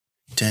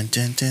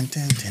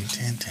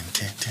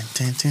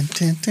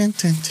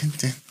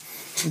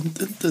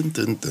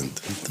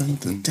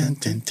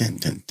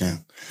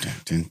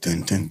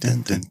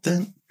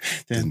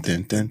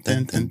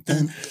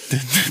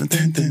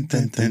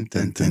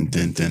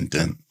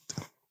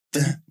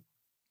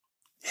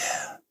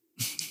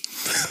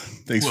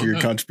Thanks for your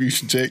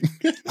contribution, Jake.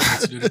 You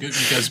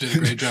guys did a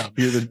great job.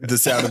 Hear the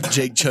sound of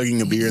Jake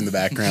chugging a beer in the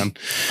background.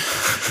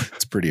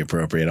 It's pretty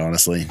appropriate,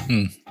 honestly.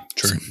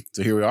 True.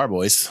 So here we are,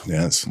 boys.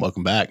 Yes.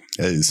 Welcome back.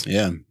 Yes.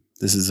 Yeah.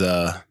 This is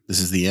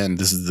the end.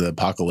 This is the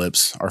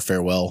apocalypse, our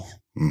farewell.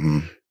 Mm-hmm.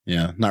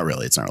 Yeah, not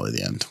really. It's not really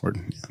the end. We're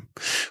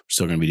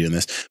still going to be doing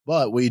this,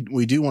 but we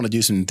do want to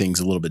do some things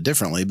a little bit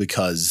differently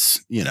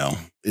because,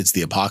 it's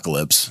the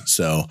apocalypse.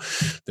 So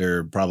there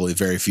are probably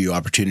very few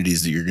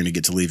opportunities that you're going to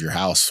get to leave your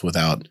house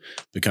without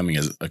becoming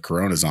a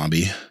Corona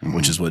zombie,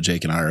 which is what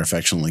Jake and I are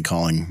affectionately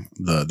calling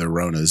the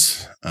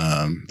Ronas.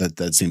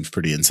 That seems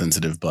pretty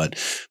insensitive, but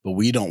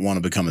we don't want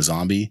to become a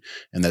zombie.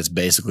 And that's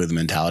basically the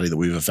mentality that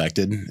we've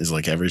affected is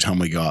like every time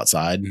we go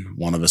outside,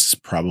 one of us is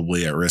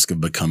probably at risk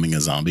of becoming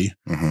a zombie.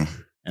 Mm-hmm.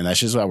 And that's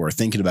just why we're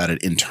thinking about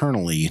it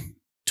internally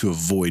to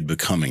avoid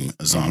becoming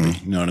a zombie.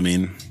 You know what I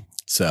mean?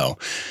 So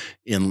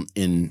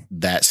in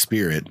that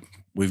spirit,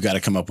 we've got to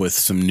come up with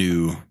some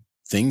new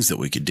things that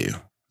we could do.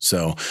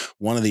 So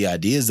one of the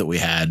ideas that we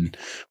had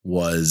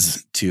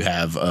was to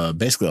have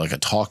basically like a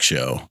talk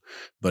show,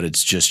 but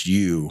it's just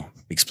you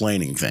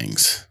explaining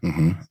things.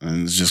 Mm-hmm.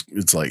 And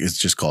it's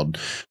just called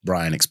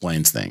Brian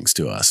Explains Things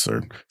to Us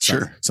or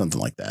something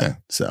like that. Yeah.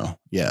 So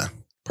yeah.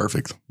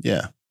 Perfect.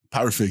 Yeah.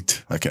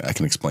 Perfect. I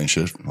can explain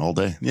shit all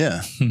day.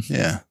 Yeah.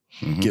 Yeah.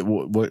 Mm-hmm. Get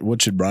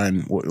what should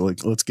Brian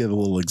let's give a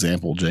little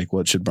example, Jake.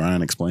 What should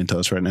Brian explain to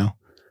us right now?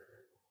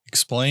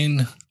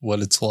 Explain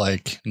what it's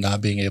like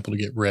not being able to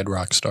get Red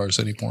Rock stars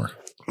anymore.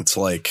 It's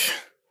like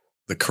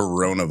the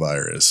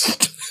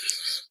coronavirus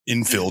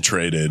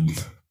infiltrated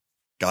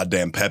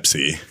goddamn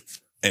Pepsi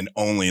and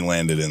only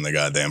landed in the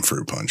goddamn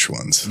fruit punch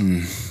ones.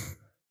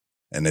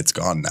 And it's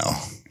gone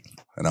now.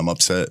 And I'm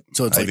upset.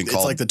 So it's like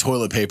the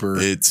toilet paper.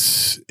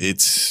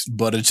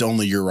 But it's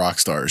only your rock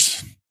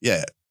stars.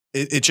 Yeah.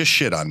 It just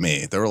shit on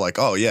me. They were like,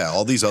 oh yeah,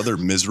 all these other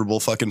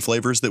miserable fucking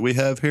flavors that we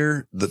have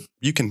here,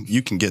 you can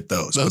get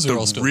those. Those but are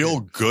all the still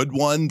real good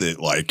one that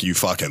like you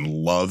fucking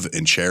love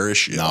and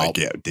cherish,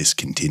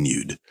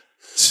 discontinued.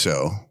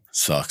 So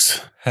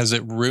sucks. Has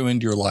it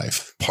ruined your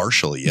life?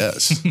 Partially,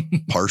 yes.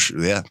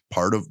 Partially, yeah.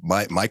 Part of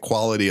my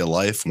quality of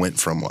life went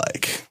from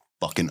like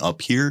fucking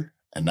up here,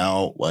 and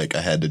now like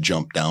I had to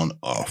jump down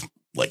off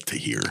like to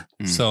here.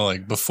 So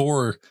like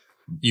before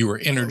you were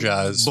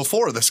energized.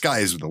 Before the sky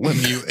is the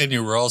limit. And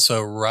you were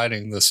also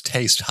riding this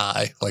taste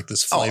high, like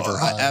this flavor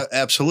high.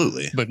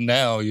 Absolutely. But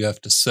now you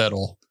have to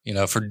settle,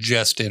 for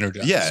just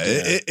energized. Yeah,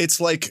 it's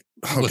like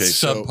with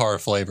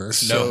subpar flavor.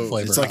 No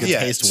flavor. It's like a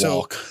taste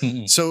walk.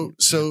 So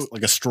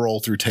like a stroll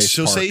through taste.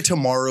 So park. say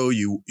tomorrow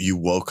you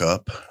woke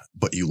up,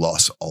 but you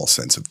lost all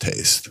sense of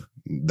taste.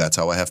 That's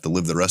how I have to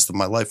live the rest of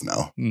my life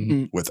now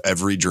with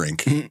every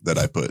drink that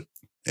I put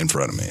in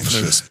front of me. It's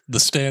just the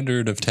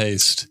standard of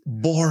taste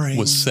boring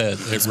was set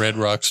at Red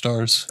Rock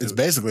Stars. It's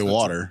basically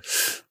water.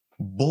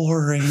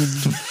 Boring.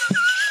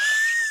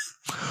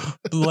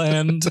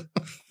 Bland.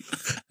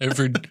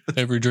 Every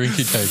drink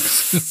you take.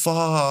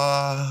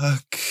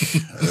 Fuck.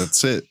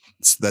 That's it.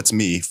 That's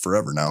me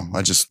forever now.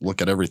 I just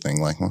look at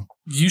everything like,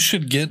 You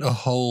should get a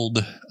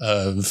hold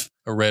of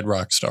a Red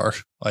Rock Star.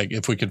 Like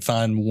if we could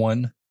find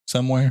one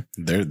somewhere.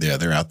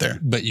 They're out there.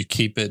 But you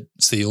keep it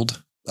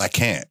sealed. I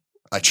can't.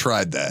 I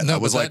tried that. No, I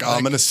was like,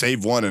 I'm going to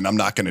save one and I'm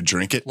not going to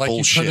drink it. Like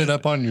Bullshit. You put it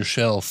up on your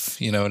shelf,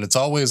 and it's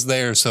always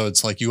there. So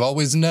it's like you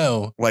always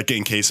know. Like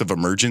in case of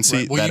emergency,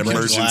 right. Well, that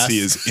emergency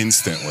is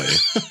instantly.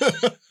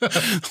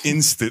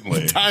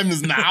 Instantly. Time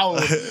is now.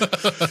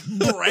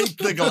 Break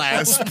the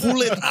glass,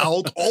 pull it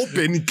out,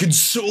 open,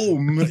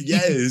 consume.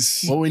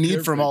 Yes. What we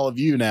need from all of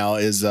you now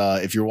is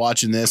if you're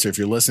watching this or if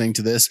you're listening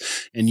to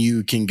this and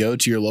you can go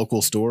to your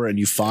local store and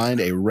you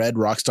find a Red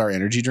Rockstar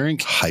energy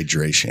drink.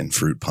 Hydration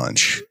fruit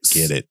punch.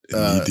 Get it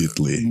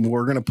immediately.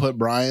 We're going to put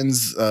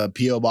Brian's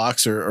P.O.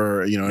 box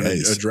or an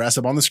address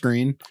up on the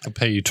screen. I'll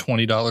pay you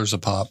 $20 a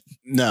pop.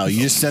 No,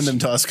 you just send them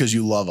to us because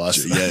you love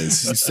us.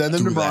 Yes. You send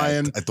them to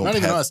Brian. Not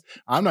even us.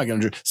 I'm not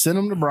going to send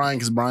them to Brian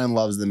because Brian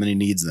loves them and he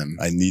needs them.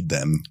 I need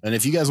them. And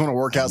if you guys want to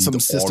work out some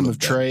system of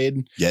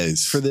trade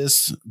for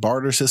this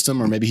barter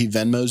system, or maybe he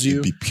Venmos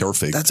you. It'd be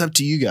perfect. That's up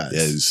to you guys.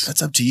 Yes.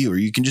 That's up to you. Or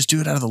you can just do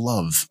it out of the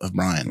love of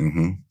Brian.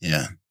 Mm-hmm.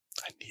 Yeah.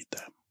 I need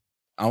them.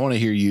 I want to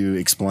hear you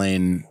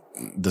explain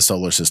the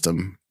solar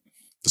system.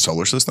 The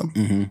solar system?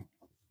 Mm-hmm.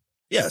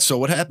 Yeah. So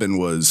what happened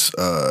was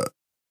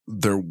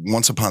there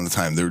once upon a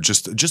time, there were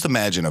just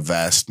imagine a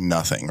vast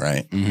nothing,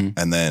 right? Mm-hmm.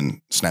 And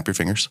then snap your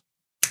fingers.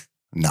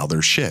 Now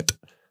there's shit.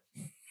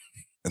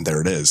 And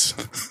there it is.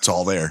 It's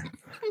all there.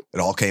 It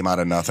all came out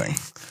of nothing.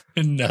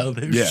 And now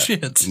there's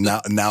shit.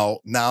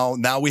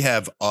 Now we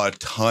have a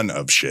ton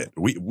of shit.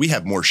 We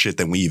have more shit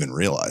than we even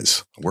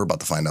realize. We're about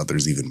to find out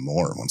there's even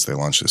more once they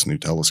launch this new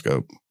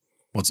telescope.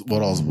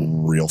 What all's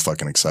real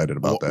fucking excited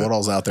about that. What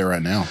all's out there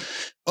right now?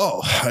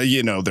 Oh,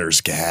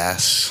 there's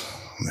gas,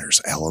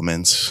 there's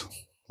elements,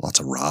 lots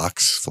of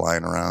rocks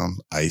flying around,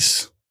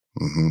 ice.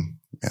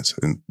 Yes,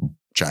 and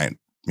giant,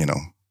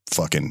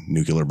 fucking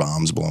nuclear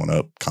bombs blowing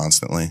up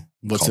constantly.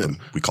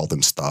 We call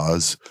them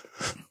stars.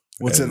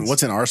 What's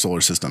in our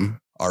solar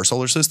system? Our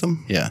solar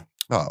system? Yeah.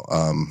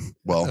 Oh,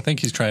 well, I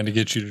think he's trying to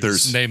get you to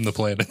just name the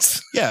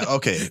planets. Yeah.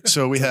 Okay.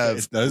 So we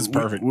have that is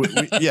perfect.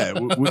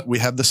 We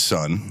have the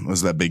sun.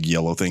 Was that big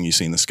yellow thing you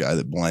see in the sky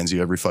that blinds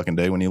you every fucking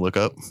day when you look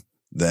up?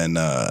 Then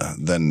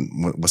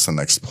what's the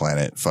next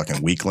planet?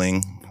 Fucking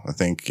weakling. I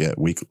think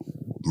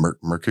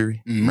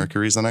Mercury. Mm-hmm.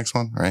 Mercury's the next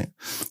one, right?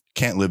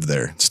 Can't live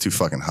there. It's too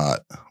fucking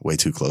hot. Way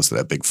too close to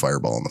that big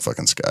fireball in the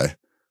fucking sky.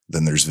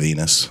 Then there's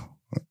Venus.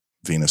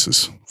 Venus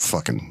is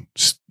fucking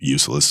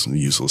useless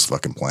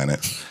fucking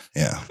planet.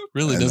 Yeah.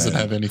 Really doesn't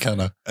have any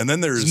kind of. And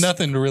then there's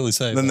nothing to really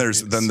say. Then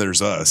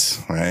there's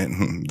us, right?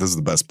 This is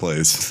the best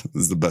place.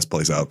 This is the best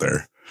place out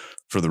there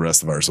for the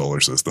rest of our solar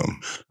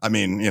system. I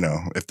mean,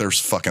 if there's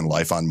fucking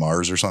life on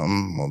Mars or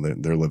something, well,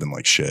 they're living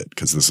like shit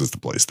because this is the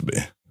place to be.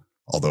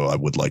 Although I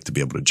would like to be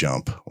able to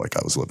jump like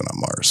I was living on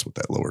Mars with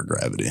that lower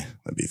gravity.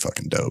 That'd be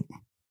fucking dope.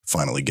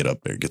 Finally get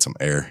up there, get some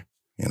air,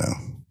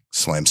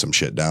 slam some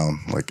shit down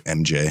like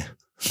MJ.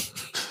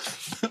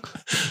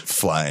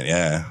 Flying,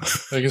 yeah.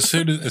 Like as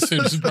soon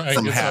as Brian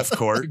from gets half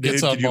court.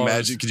 gets Could you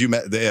imagine?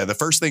 Yeah, the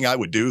first thing I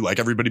would do, like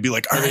everybody be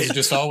like, all right,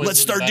 let's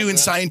start doing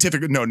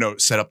scientific. No,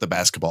 set up the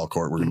basketball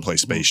court. We're gonna play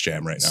Space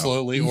Jam right now.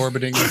 Slowly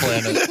orbiting the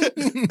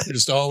planet.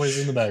 Just always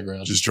in the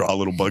background. Just draw a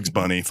little Bugs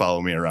Bunny,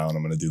 follow me around.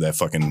 I'm gonna do that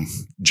fucking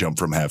jump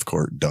from half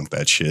court, dunk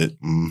that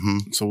shit.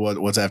 Mm-hmm. So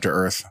what's after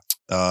Earth?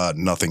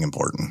 Nothing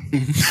important.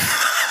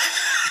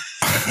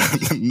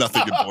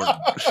 Nothing important.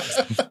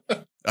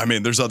 I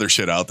mean, there's other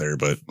shit out there,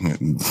 but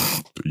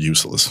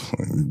useless.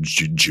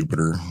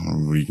 Jupiter,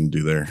 what you can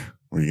do there?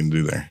 What are you gonna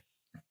do there?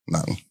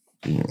 Nothing.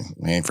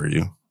 Ain't for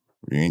you.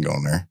 You ain't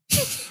going there.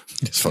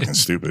 It's fucking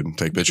stupid.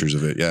 Take pictures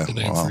of it. Yeah.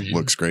 Wow.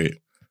 Looks great.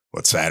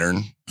 What,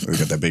 Saturn? We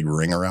got that big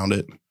ring around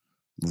it.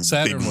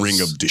 Big ring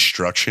of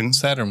destruction.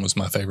 Saturn was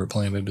my favorite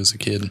planet as a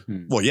kid.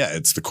 Well, yeah,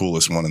 it's the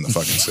coolest one in the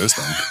fucking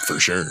system for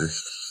sure.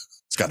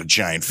 It's got a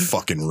giant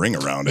fucking ring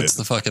around it. It's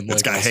the fucking.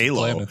 It's got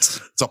Halo. Planets.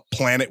 It's a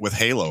planet with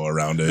Halo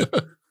around it.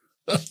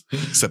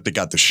 Except it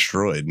got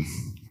destroyed.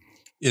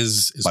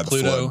 Is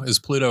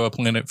Pluto a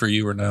planet for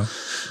you or no?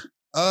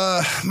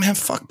 Man,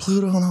 fuck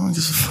Pluto. No,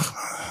 just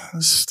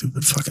a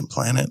stupid fucking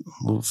planet.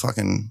 Little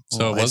fucking.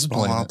 So it was a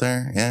planet out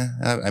there. Yeah,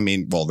 I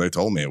mean, well, they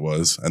told me it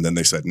was, and then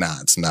they said,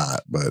 "Nah, it's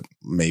not." But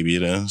maybe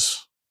it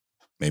is.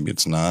 Maybe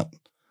it's not.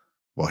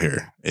 Well,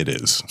 here it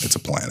is. It's a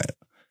planet,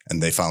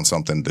 and they found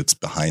something that's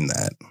behind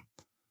that.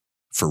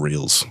 For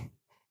reals.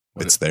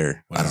 It's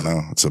there. I don't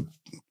know. It's a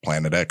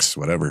Planet X,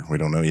 whatever. We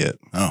don't know yet.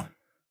 Oh.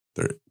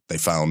 They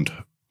found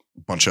a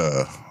bunch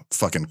of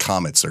fucking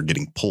comets are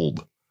getting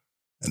pulled.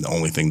 And the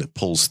only thing that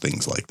pulls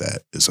things like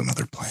that is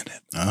another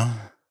planet.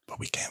 Oh. But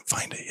we can't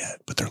find it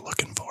yet. But they're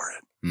looking for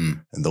it.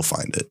 And they'll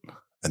find it.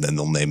 And then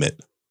they'll name it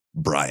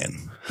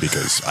Brian.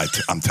 Because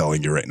I'm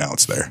telling you right now,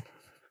 it's there.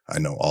 I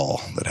know all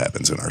that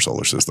happens in our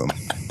solar system.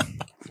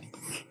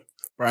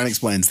 Brian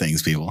Explains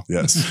Things, people.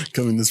 Yes.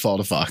 Coming this fall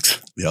to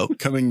Fox. Yep.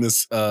 Coming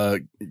this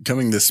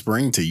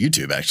spring to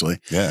YouTube, actually.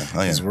 Yeah.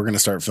 Oh, yeah. We're going to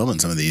start filming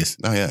some of these.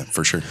 Oh, yeah,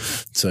 for sure.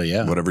 So,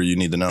 yeah. Whatever you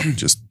need to know,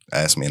 just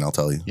ask me and I'll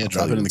tell you. Yeah,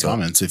 drop it in the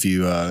comments. If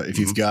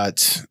you've got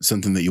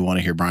something that you want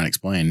to hear Brian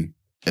explain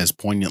as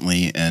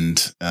poignantly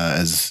and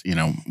as,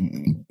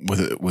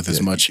 with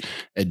as much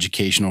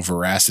educational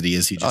veracity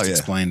as he just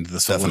explained the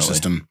solar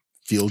system,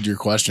 field your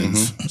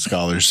questions,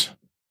 scholars.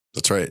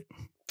 That's right.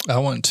 I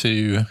want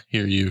to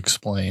hear you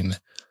explain,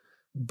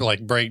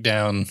 like break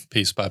down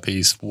piece by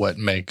piece what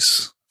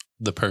makes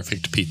the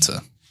perfect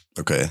pizza.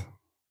 Okay.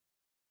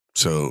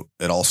 So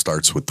it all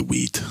starts with the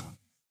wheat,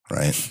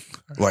 right?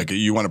 Like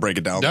you want to break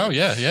it down? Oh,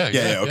 yeah.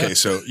 Okay.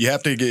 So you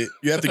have to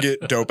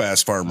get dope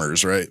ass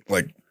farmers, right?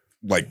 Like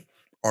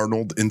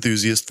Arnold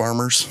enthusiast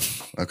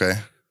farmers. Okay.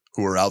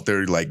 Who are out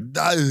there like,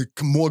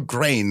 more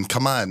grain.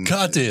 Come on.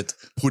 Cut it.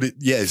 Put it.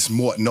 Yes.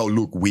 More. No,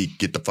 look, wheat.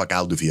 Get the fuck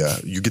out of here.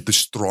 You get the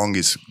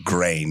strongest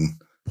grain.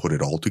 Put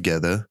it all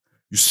together.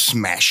 You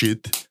smash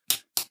it.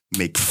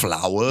 Make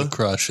flour.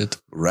 Crush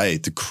it.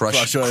 Right. To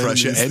crush your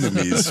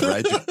enemies.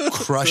 Right. To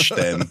crush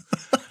them.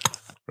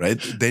 Right.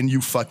 Then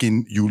you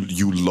fucking,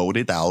 you load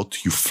it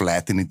out. You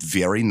flatten it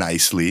very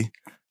nicely.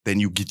 Then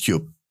you get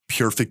your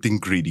perfect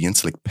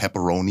ingredients like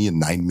pepperoni and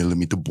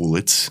 9mm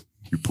bullets.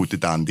 You put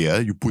it on there.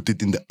 You put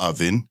it in the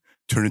oven.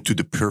 Turn it to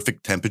the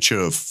perfect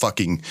temperature of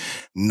fucking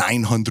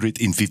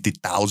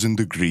 950,000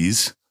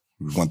 degrees.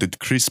 We want it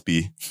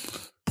crispy.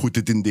 Put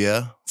it in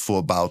there for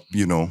about,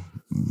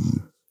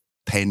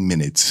 10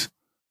 minutes.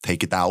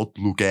 Take it out.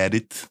 Look at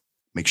it.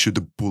 Make sure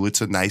the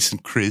bullets are nice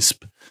and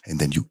crisp. And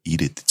then you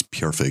eat it. It's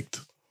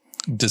perfect.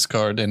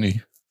 Discard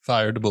any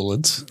fired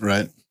bullets.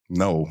 Right.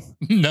 No.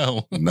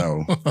 No.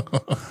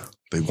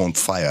 They won't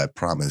fire, I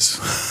promise.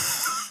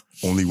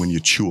 Only when you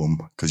chew them,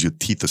 because your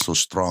teeth are so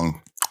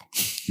strong.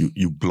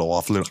 You blow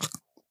off little,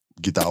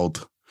 get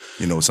out.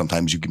 You know,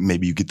 sometimes you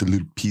get the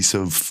little piece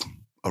of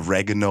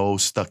oregano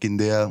stuck in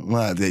there.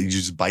 Well, you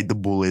just bite the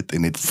bullet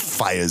and it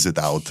fires it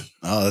out.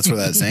 Oh, that's where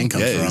that saying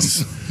comes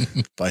Yes.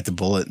 from. Bite the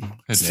bullet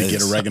It's to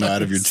get oregano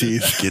out of your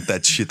teeth. Get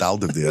that shit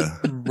out of there.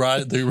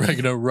 The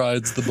oregano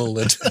rides the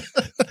bullet.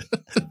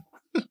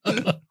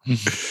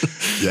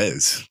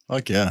 Yes.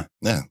 Fuck yeah.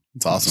 Yeah.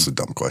 It's That's awesome. a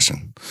dumb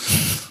question.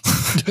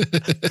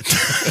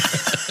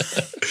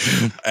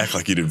 Act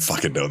like you didn't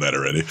fucking know that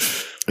already.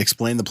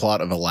 Explain the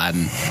plot of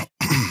Aladdin.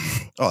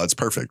 Oh, that's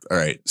perfect. All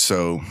right.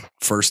 So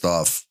first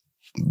off,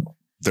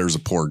 there's a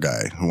poor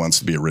guy who wants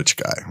to be a rich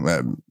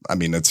guy. I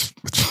mean, it's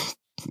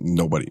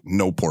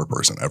no poor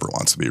person ever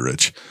wants to be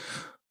rich.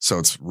 So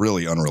it's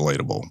really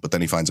unrelatable. But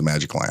then he finds a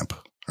magic lamp,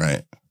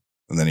 right?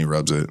 And then he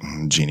rubs it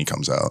and the genie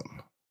comes out.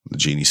 The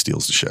genie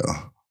steals the show,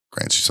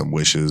 grants you some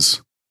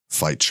wishes,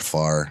 fight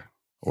Jafar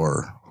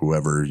or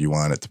whoever you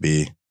want it to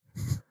be.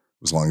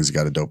 As long as you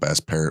got a dope ass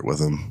parrot with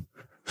him.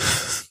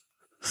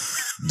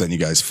 Then you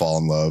guys fall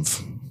in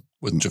love.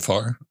 With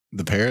Jafar.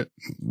 The parrot?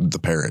 The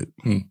parrot.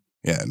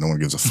 Yeah, no one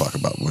gives a fuck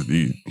about what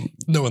you.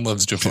 No one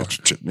loves Jafar.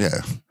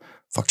 Yeah,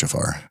 fuck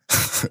Jafar.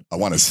 I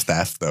want his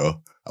staff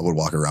though. I would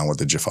walk around with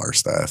the Jafar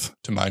staff.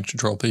 To mind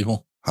control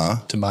people. Huh?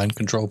 To mind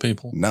control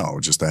people. No,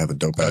 just to have a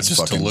dope ass just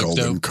to fucking look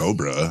golden dope?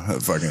 cobra.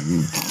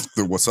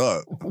 Fucking, what's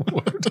up?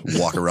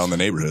 Walk around the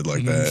neighborhood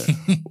like that.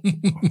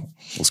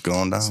 What's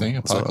going down? Saying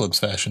What's up? apocalypse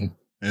fashion.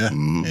 Yeah.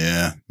 Mm.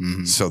 Yeah.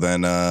 Mhm. So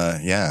then,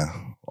 yeah,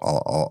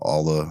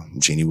 all the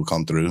genie will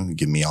come through and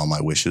give me all my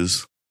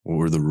wishes. What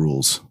were the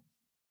rules?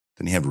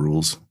 Didn't he have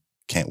rules?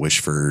 Can't wish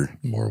for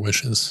More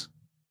wishes.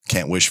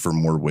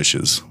 more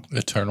wishes.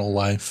 Eternal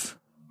life.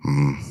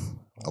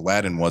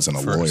 Aladdin wasn't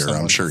a For lawyer. someone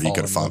I'm to sure he fall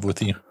could have in love found.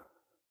 with you.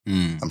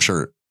 Mm. I'm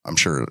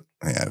sure.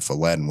 Yeah, if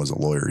Aladdin was a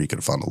lawyer, he could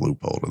have found a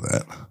loophole to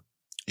that.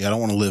 Yeah, I don't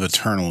want to live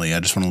eternally. I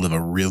just want to live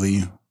a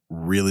really,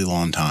 really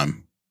long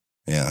time.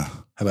 Yeah,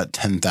 How about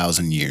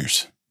 10,000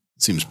 years?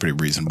 Seems pretty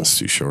reasonable. that's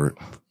too short.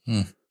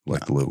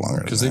 Like to live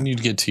longer. Because than then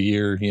you'd get to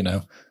year,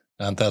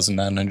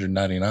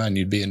 9,999.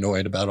 You'd be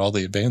annoyed about all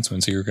the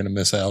advancements you're going to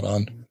miss out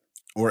on.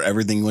 Or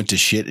everything went to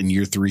shit in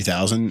year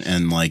 3,000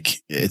 and like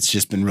it's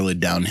just been really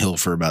downhill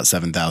for about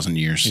 7,000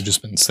 years. You've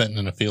just been sitting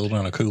in a field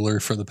on a cooler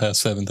for the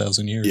past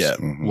 7,000 years. Yeah.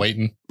 Mhm.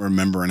 Waiting.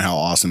 Remembering how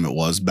awesome it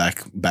was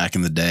back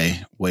in the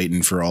day,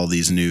 waiting for all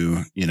these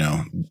new,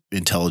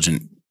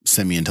 intelligent,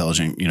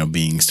 semi-intelligent,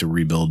 beings to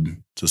rebuild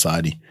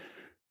society.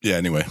 Yeah.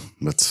 Anyway,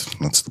 that's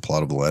the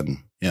plot of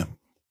Aladdin.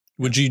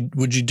 Would you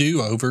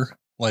do over?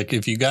 Like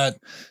if you get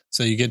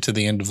to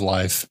the end of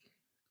life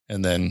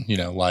and then,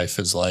 life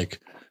is like,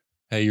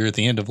 hey, you're at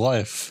the end of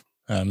life.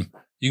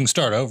 You can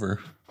start over.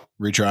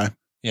 Retry.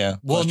 Yeah.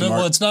 Well, Question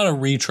mark? it's not a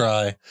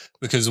retry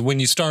because when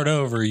you start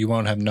over, you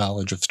won't have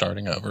knowledge of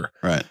starting over.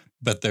 Right.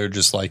 But they're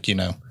just like,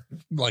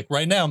 like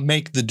right now,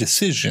 make the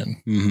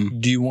decision. Mm-hmm.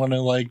 Do you want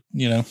to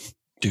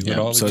do it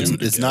all So again?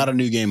 it's not a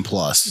new game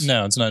plus.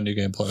 No, it's not New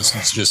Game Plus.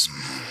 It's just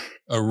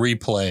a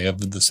replay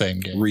of the same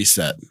game.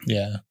 Reset.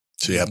 Yeah.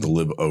 So you have to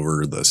live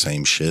over the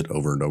same shit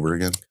over and over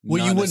again. Well,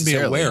 Not you wouldn't be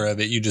necessarily. aware of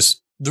it. You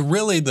just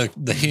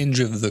the hinge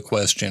of the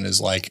question is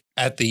like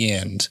at the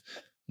end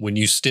when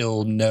you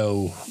still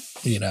know,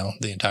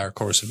 the entire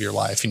course of your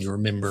life and you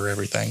remember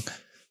everything,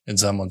 and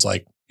someone's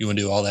like, "You want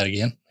to do all that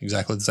again,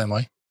 exactly the same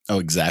way?" Oh,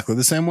 exactly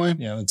the same way?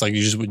 Yeah, it's like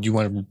you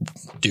want to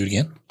do it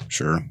again.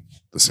 Sure.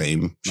 The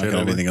same Not shit gonna have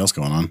over. anything else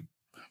going on.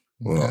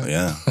 Well,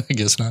 yeah. I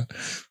guess not.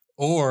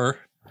 Or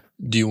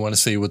do you want to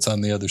see what's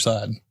on the other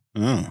side?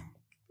 Oh,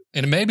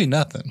 And it may be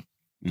nothing.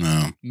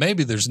 no.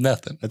 Maybe there's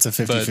nothing. That's a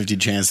 50-50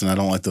 chance, and I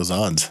don't like those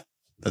odds.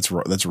 That's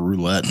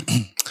roulette.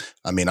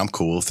 I mean, I'm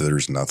cool if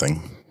there's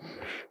nothing.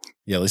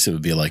 Yeah, at least it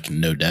would be like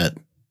no debt,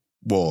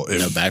 Well,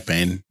 no back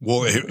pain,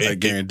 I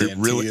guarantee it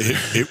really you.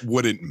 it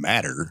wouldn't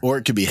matter. or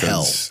it could be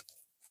hell, 'Cause,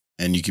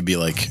 and you could be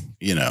like,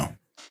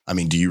 I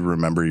mean, do you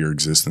remember your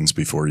existence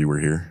before you were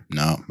here?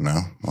 no,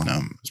 No. Well,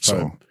 no. It's So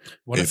probably-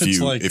 What if, if it's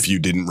you like if you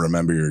didn't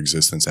remember your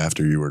existence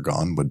after you were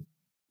gone, would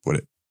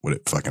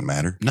it fucking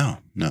matter? no.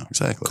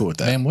 Exactly. Cool with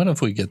that. man? What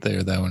if we get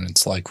there though, and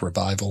it's like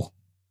revival?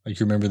 Like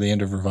you remember the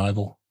end of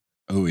revival?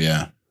 Oh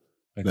yeah,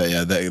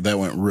 that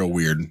went real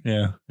weird.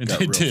 Yeah, Got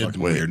real did.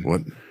 fucking Wait, weird.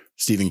 what?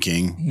 Stephen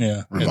King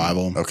Yeah,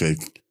 revival. Okay,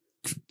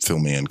 fill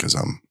me in because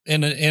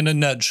In a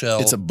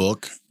nutshell, It's a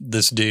book.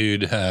 this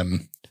dude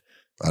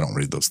I don't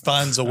read those things.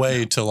 finds a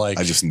way to like.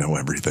 I just know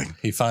everything.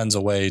 he finds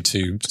a way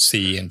to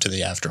see into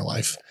the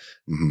afterlife.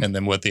 Mhm. And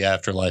then what the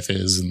afterlife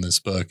is in this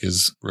book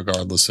is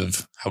regardless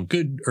of how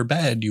good or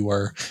bad you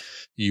are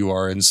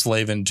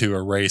enslaved to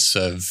a race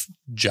of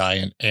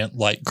giant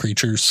ant-like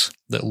creatures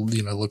that,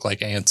 look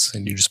like ants,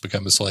 and you just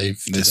become a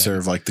slave. to They them.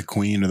 serve like the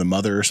queen or the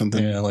mother or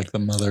something. Yeah, like the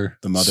mother.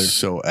 The mother.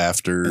 So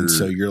after, And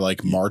so you're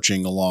like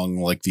marching along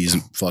like these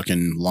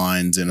fucking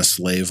lines in a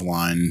slave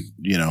line,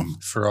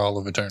 For all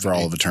of eternity. for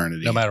all of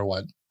eternity. No matter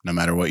what. No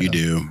matter what you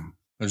do,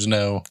 There's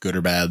no good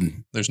or bad.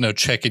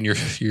 checking your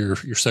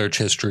search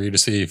history to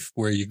see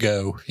where you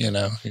go, You're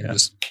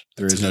just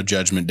There is no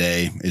judgment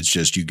day. It's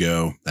just you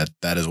go.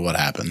 That is what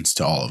happens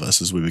to all of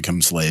us as we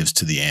become slaves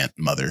to the ant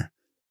mother.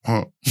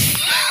 Huh.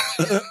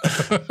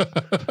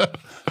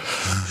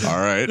 All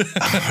right.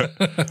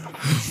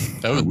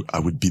 I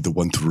would be the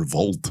one to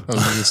revolt. I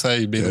was going to say,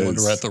 you'd be the one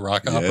to write the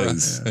rock opera.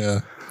 Yes. Yeah.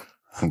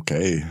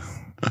 Okay.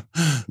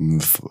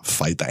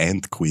 Fight the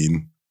Ant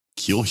Queen.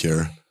 Kill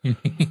her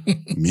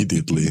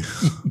immediately.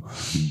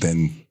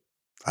 Then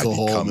I Go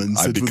home and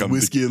sit with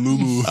whiskey and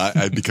Lulu.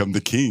 I become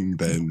the king.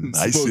 Then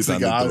I Smoke sit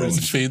on the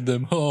cigars. throne. Feed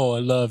them. Oh, I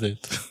love it.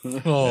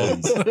 Oh.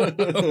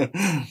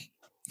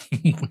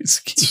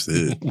 Whiskey. That's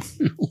it.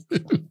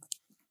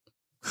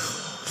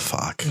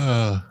 Fuck.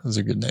 Those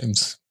are good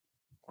names.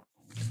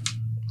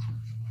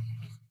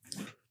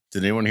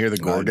 Did anyone hear the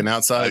Gorgon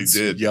outside? I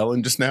did.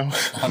 Yelling just now.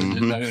 I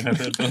didn't have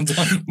headphones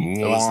on.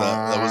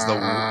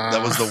 That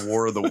was the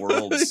War of the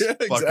Worlds Yeah,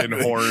 fucking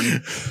exactly.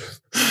 horn.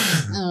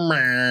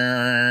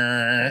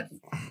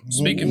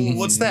 Speaking,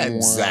 What's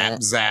that?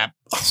 Zap zap.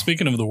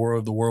 Speaking of the War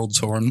of the Worlds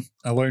horn,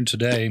 I learned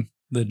today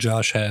that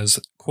Josh has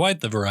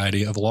quite the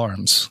variety of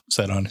alarms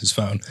set on his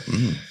phone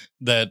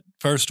that,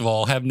 first of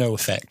all, have no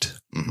effect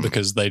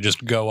because they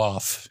just go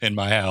off in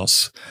my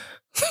house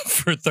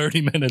for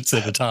 30 minutes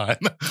at a time.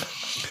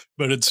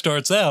 But it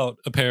starts out,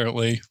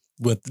 apparently,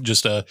 with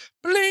just a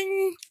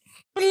bling,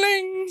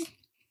 bling,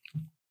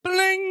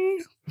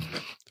 bling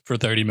for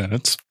 30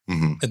 minutes.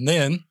 And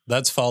then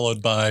that's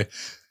followed by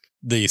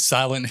the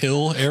Silent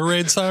Hill air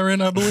raid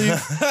siren, I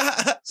believe.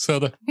 So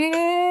the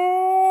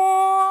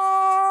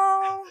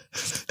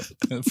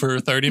for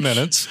 30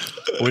 minutes,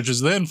 which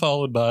is then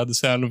followed by the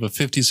sound of a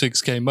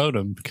 56K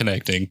modem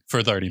connecting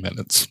for 30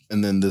 minutes.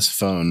 And then this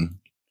phone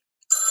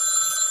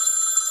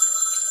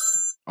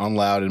on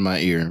loud in my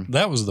ear.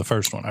 That was the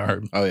first one I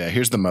heard. Oh yeah,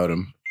 here's the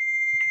modem.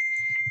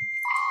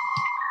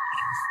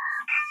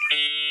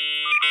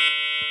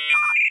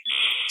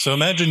 So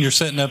imagine you're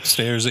sitting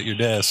upstairs at your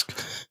desk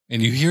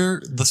and you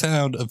hear the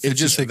sound of It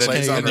just 56K.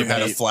 plays on And you had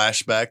a repeat.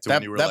 flashback to when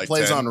That, you were that like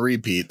plays 10. on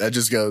repeat. That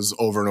just goes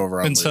over and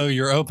over. On And so loop.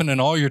 you're opening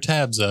all your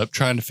tabs up,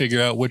 trying to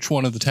figure out which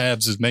one of the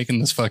tabs is making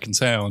this fucking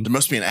sound. there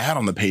must be an ad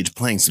on the page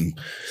playing some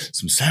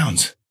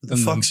sounds. Who the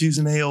fuck's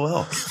using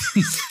AOL?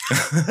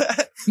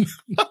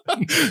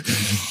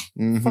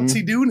 Mhm. What's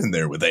he doing in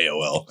there with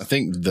AOL? I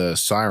think the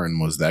siren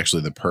was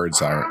actually the purge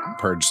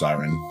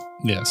siren.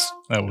 Yes,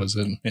 that was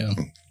it. Yeah.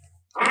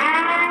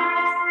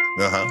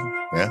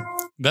 Yeah.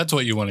 That's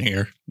what you want to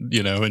hear,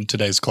 you know, in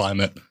today's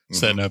climate,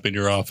 setting up in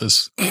your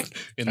office. And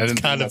didn't it's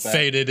think kind of about that.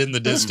 faded in the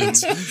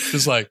distance.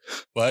 Just like,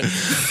 what?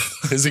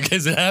 Is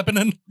it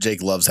happening?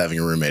 Jake loves having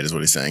a roommate, is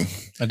what he's saying.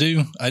 I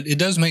do. It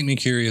does make me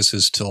curious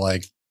as to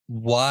like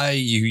why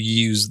you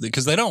use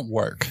because they don't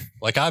work.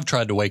 Like I've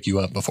tried to wake you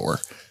up before,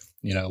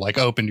 you know, like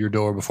opened your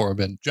door before I've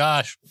been,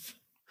 Josh,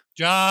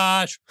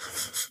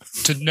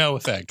 to no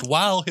effect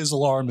while his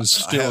alarm is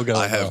still going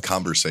I have off.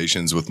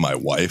 conversations with my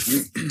wife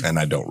and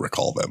I don't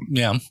recall them.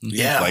 Yeah.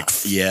 Yeah, Like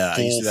yeah,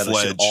 I used to do that shit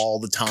full-fledged all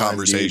the time.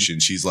 Conversation.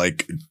 She's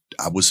like,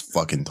 I was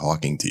fucking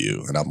talking to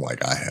you. And I'm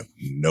like, I have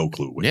no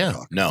clue what Yeah, you're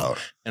talking no. about.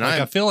 And Like,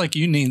 I feel like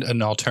you need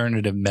an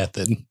alternative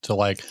method to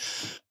like,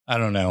 I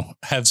don't know,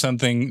 have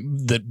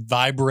something that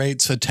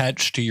vibrates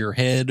attached to your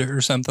head or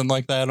something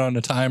like that on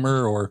a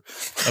timer, or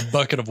a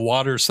bucket of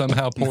water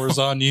somehow pours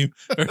on you,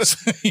 or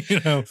you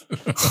know,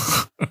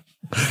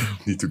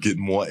 Need to get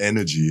more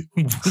energy.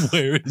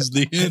 where is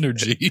the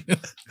energy?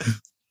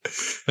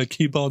 I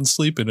keep on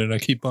sleeping and I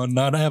keep on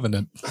not having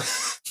it.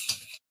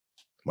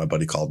 My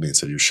buddy called me and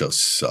said, your show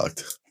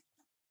sucked.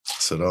 I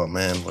said, oh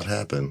man, what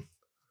happened?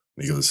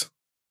 And he goes,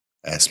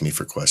 ask me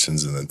for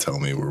questions and then tell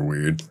me we're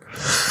weird.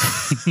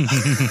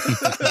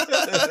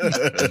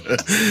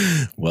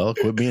 Well,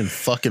 quit being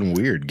fucking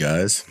weird,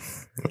 guys.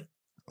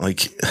 Like,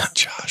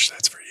 Josh,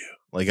 that's for you.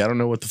 like I don't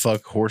know what the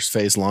fuck horse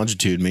face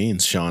longitude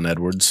means, Sean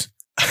Edwards.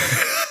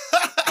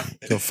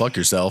 Go fuck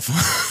yourself.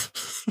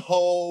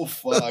 Oh,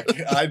 fuck.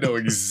 I know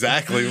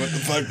exactly what the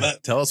fuck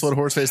that. Tell us what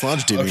horse face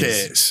longitude Okay,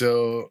 means.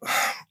 so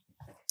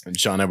And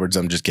Sean Edwards,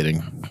 I'm just kidding.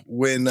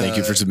 when Thank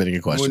you for submitting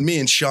a question. when me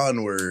and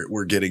Sean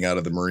were getting out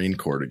of the Marine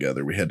Corps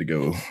together, we had to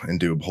go and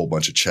do a whole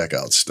bunch of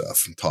checkout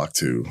stuff and talk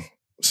to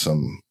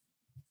some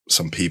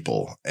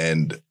people.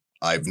 And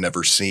I've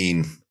never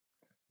seen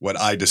what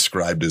I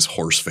described as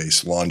horse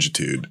face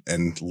longitude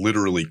and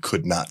literally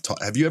could not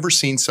talk. Have you ever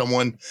seen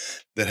someone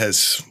that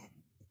has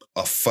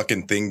a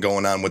fucking thing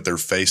going on with their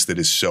face that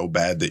is so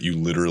bad that you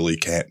literally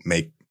can't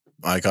make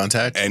Eye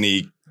contact?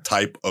 any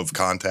type of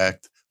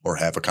contact or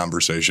have a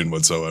conversation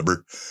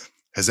whatsoever?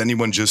 Has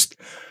anyone just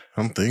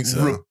I don't think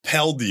so.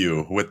 repelled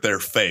you with their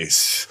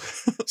face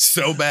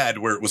so bad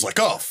where it was like,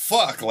 oh,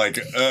 fuck, like,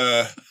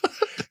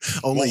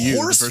 Only you.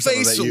 horse The first time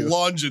I face met you.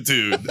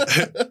 longitude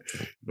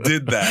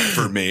did that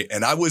for me.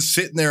 And I was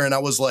sitting there and I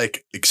was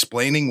like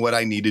explaining what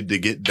I needed to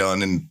get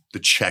done and the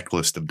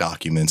checklist of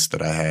documents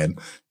that I had.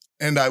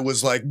 And I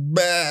was like,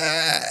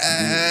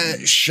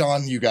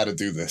 Sean, you got to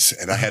do this.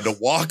 And I had to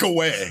walk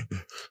away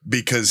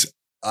because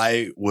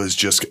I was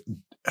just,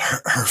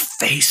 her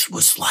face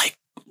was like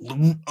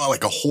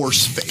a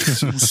horse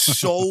face. It was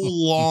so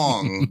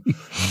long,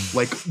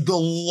 like the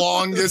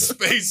longest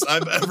face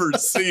I've ever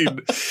seen.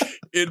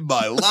 in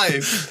my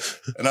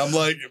life. And I'm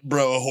like,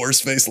 bro, horse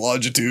face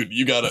longitude,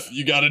 you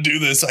gotta do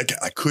this.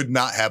 I could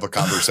not have a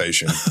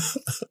conversation.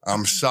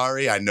 I'm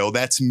sorry. I know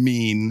that's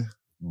mean,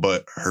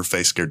 but her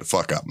face scared the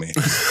fuck out of me.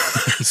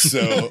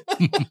 So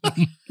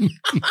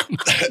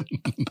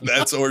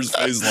that's horse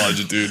face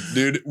longitude,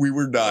 dude. We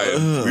were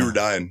dying. We were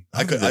dying.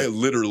 I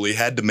literally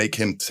had to make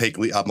him take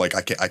leave. I'm like,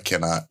 I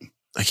cannot.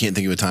 I can't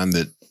think of a time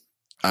that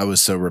I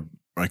was so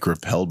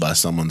repelled by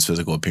someone's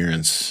physical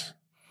appearance.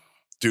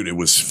 Dude, it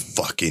was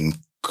fucking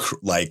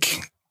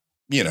like,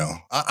 you know,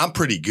 I'm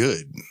pretty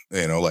good,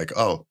 you know, like,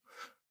 oh,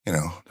 you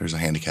know, there's a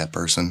handicapped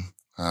person.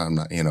 I'm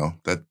not, you know,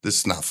 this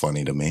is not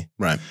funny to me.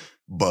 Right.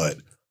 But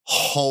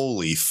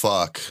holy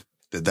fuck,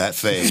 did that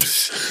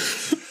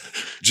face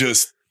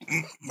just,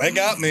 they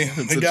got me.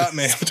 They got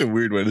me. Such a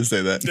weird way to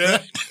say that.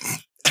 Yeah.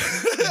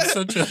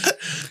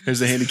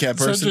 There's a handicapped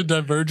person. Such a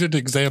divergent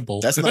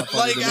example. That's not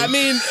funny like, to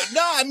me.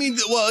 I mean,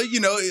 well, you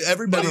know,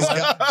 everybody's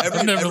got.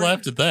 I never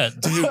laughed at that.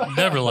 Dude,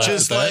 never laughed at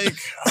that. Just like,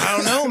 I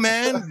don't know,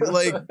 man.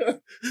 Like,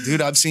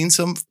 dude, I've seen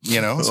some,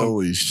 you know.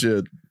 Holy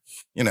shit.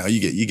 You know,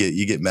 you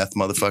get meth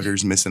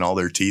motherfuckers missing all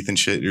their teeth and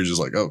shit. You're just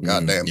like, oh,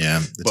 goddamn.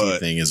 Yeah, the teeth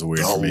thing is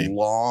weird for me.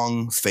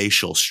 Long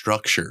facial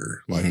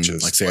structure. Like,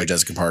 just. Like Sarah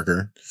Jessica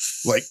Parker.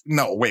 Like,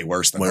 no, way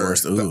worse than her.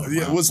 Worse. Ooh,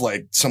 It was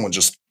like someone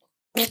just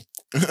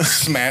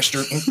smashed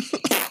her.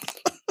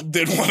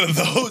 Did one of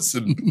those,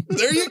 and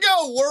there you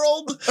go,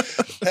 world.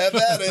 Have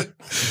at it.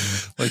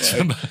 Like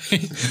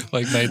somebody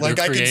made like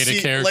their create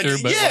a character,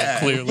 but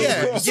clearly,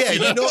 you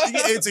know,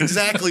 it's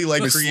exactly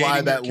like creating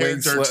slide that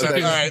character. link,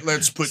 All right,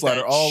 let's put slide that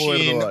her all the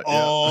way to the right,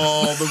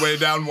 all the way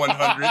down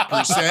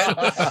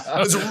 100%.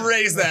 Let's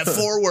raise that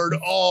forward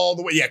all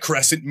the way. Yeah,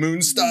 crescent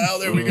moon style.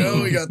 There we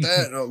go. We got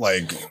that.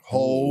 Like,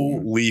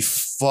 holy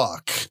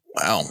fuck!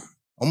 Wow.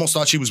 Almost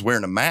thought she was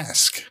wearing a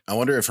mask. I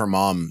wonder if her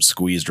mom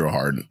squeezed real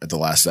hard at the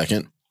last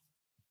second.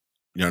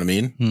 You know what I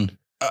mean?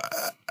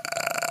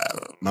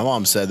 My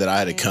mom said that I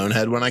had a cone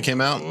head when I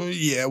came out.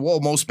 Yeah, well,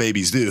 most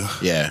babies do.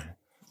 Yeah.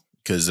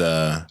 Because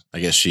I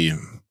guess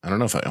I don't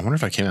know I wonder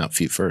if I came out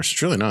feet first.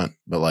 It's really not.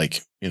 But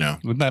like, you know.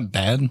 Wasn't that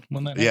bad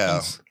when that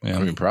happens? Yeah.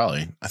 I mean,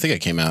 probably. I think I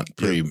came out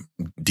pretty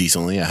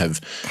decently. I have,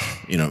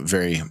 you know,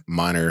 very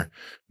minor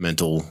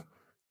mental.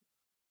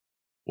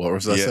 What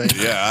was I saying?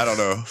 Yeah, I don't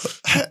know.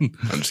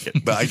 I'm just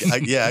kidding. But I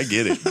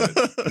get it.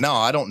 But no,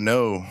 I don't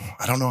know.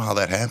 I don't know how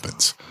that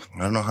happens. I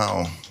don't know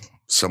how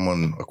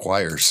someone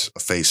acquires a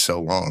face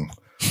so long.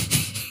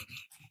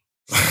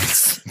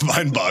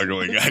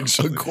 Mind-boggling,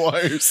 actually.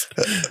 Acquires.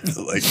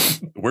 Like,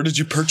 where did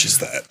you purchase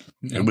that?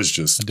 Yeah. It was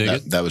just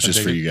that was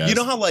just for you guys. You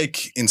know how,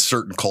 like, in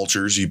certain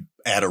cultures, you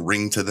add a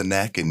ring to the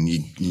neck and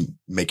you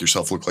make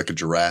yourself look like a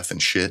giraffe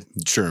and shit?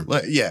 Sure.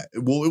 Like, yeah.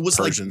 Well, it was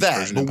Persian, like that,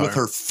 Persian but Empire. with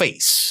her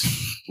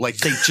face. Like,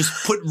 they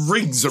just put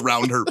rings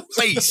around her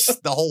face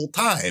the whole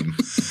time.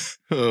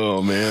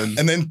 Oh, man.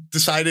 And then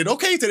decided,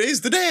 okay,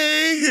 today's the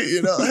day.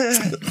 You know,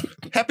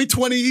 happy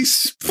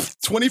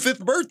 25th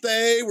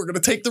birthday. We're going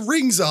to take the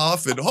rings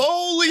off. And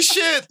holy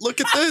shit,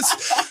 look at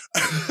this.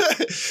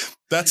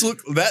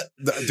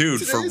 Dude,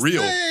 today's for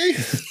real.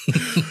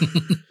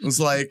 It was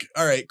like,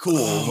 all right,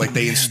 cool. Like,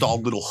 they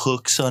installed little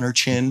hooks on her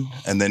chin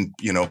and then,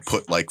 you know,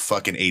 put like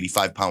fucking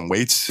 85-pound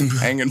weights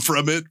hanging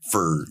from it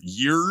for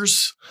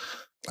years.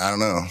 I don't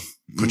know.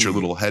 Put your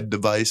little head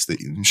device that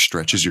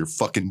stretches your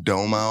fucking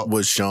dome out.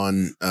 Was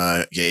Sean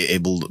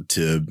able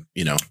to,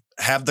 you know,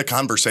 have the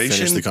conversation?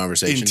 Finish the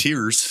conversation in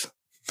tears.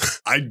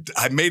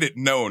 I made it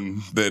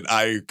known that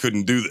I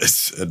couldn't do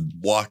this and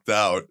walked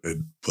out. It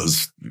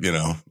was, you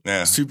know,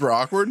 yeah. Super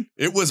awkward?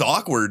 It was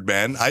awkward,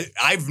 man.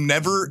 I've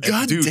never.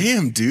 God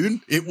damn,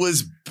 dude. It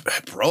was,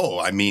 bro.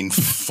 I mean,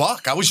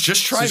 fuck. I was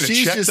just trying to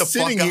she's check just the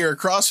sitting fuck here out.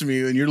 Across from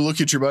you, and you're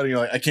looking at your buddy, and you're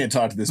like, I can't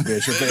talk to this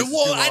bitch. Her face is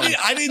Well, too long.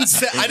 I didn't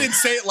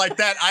say it like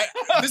that.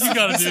 You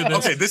got to do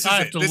this. Okay, this is I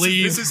have it. to This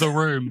leave is the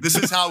room. This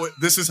is how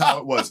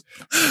it was.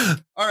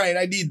 All right,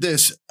 I need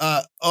this.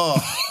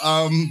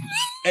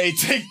 Hey,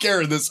 take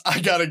care of this. I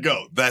gotta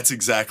go. That's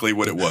exactly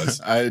what it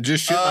was. I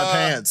just shit my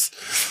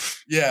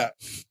pants. Yeah.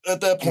 At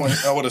that point,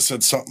 I would have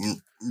said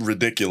something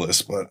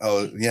ridiculous, but I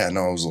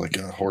was like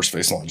a horse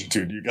face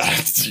longitude. You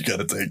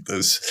gotta take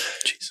this.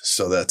 Jesus.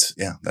 So that's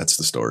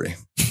the story.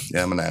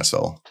 Yeah, I'm an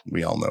asshole.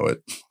 We all know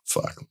it.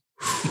 Fuck.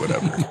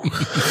 Whatever.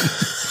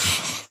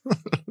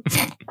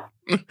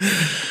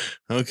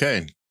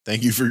 Okay.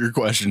 Thank you for your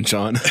question,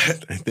 Sean.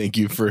 Thank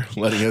you for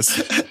letting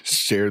us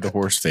share the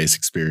horse face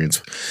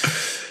experience.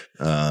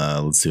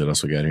 Let's see what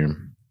else we got here.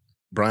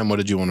 Brian, what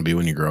did you want to be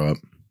when you grow up?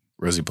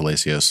 Rosie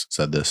Palacios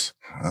said this.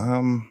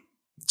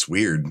 It's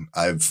weird.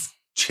 I've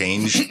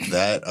changed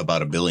that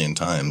about 1 billion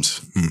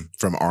times.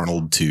 From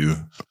Arnold to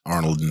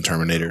Arnold and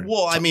Terminator.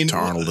 Well, I mean, to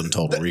Arnold and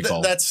Total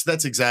Recall.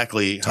 That's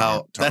exactly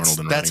how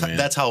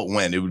that's how it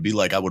went. It would be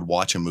like I would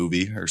watch a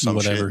movie or some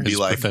Whatever shit and be his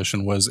like,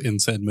 profession was in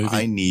said movie.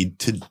 I need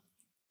to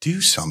do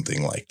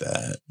something like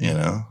that, you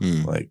know?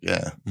 Like,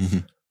 yeah. Mm-hmm.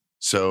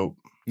 So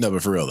no,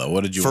 but for real though,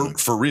 what did you want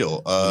for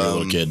real? when you were a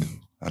little kid?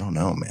 I don't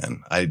know,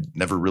 man. I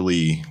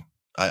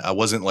I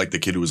wasn't like the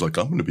kid who was like,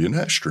 I'm going to be an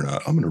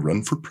astronaut. I'm going to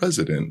run for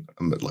president.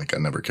 I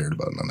never cared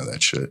about none of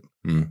that shit.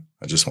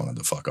 I just wanted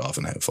to fuck off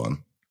and have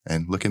fun.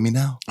 And look at me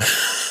now.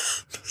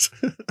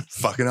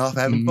 Fucking off,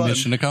 having fun.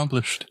 Mission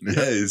accomplished.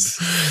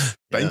 Yes.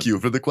 Thank you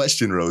for the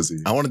question,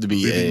 Rosie. I wanted to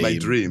be my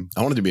dream.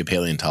 I wanted to be a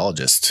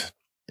paleontologist.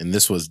 And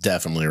this was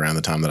definitely around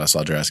the time that I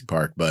saw Jurassic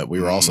Park, but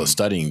we were also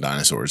studying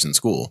dinosaurs in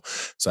school.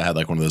 So I had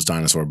like one of those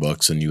dinosaur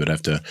books, and you would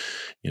have to,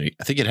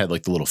 I think it had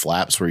like the little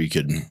flaps where you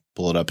could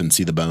pull it up and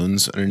see the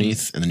bones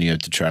underneath. And then you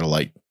have to try to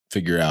like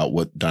figure out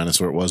what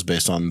dinosaur it was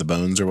based on the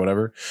bones or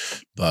whatever.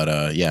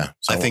 But yeah.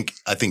 So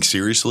I think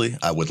seriously,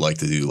 I would like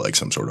to do like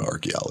some sort of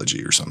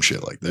archaeology or some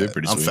shit like that.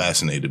 I'm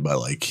fascinated by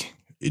like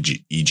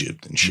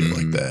Egypt and shit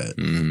like that.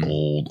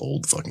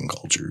 Old fucking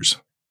cultures.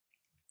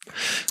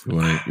 You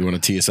want to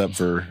tee us up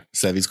for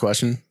Sevy's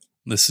question?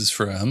 This is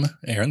from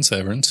Aaron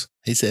Severance.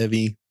 Hey,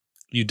 Sevy.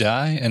 You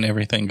die and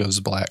everything goes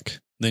black.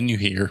 Then you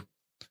hear,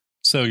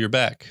 so you're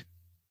back.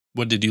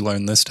 What did you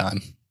learn this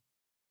time?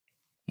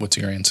 What's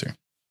your answer?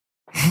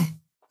 I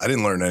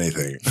didn't learn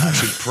anything. I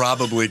should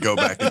probably go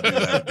back and do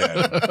that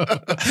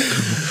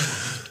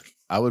again.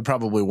 I would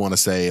probably want to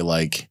say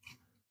like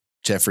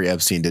Jeffrey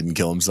Epstein didn't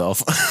kill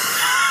himself.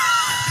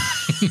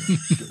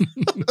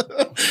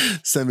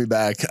 Send me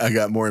back. I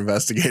got more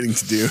investigating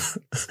to do.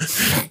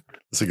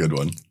 That's a good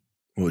one.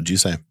 What would you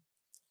say?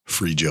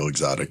 Free Joe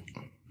Exotic.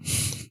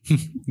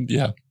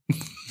 Yeah. You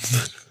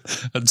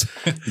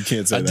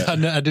can't say that.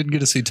 I didn't get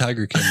to see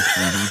Tiger King.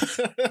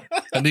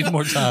 I need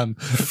more time.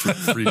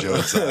 Free Joe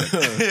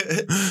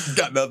Exotic.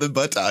 Got nothing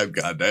but time,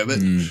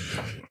 goddammit.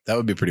 That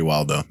would be pretty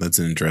wild, though. That's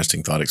an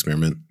interesting thought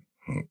experiment.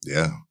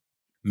 Yeah.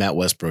 Matt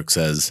Westbrook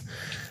says,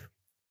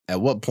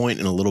 at what point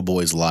in a little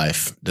boy's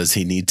life does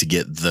he need to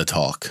get the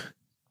talk?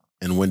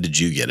 And when did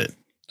you get it?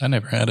 I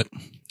never had it.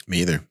 Me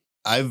either.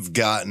 I've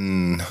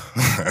gotten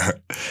all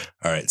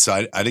right. So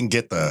I didn't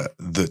get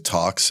the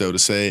talk, so to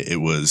say. It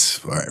was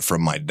all right,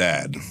 from my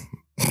dad.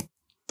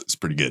 It's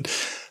pretty good.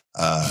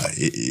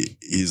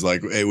 He's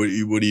like, hey, what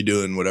are you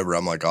doing? Whatever.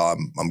 I'm like, oh,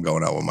 I'm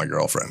going out with my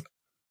girlfriend.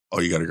 Oh,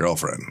 you got a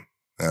girlfriend?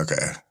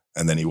 Okay.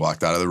 And then he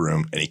walked out of the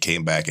room and he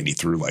came back and he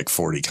threw like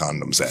 40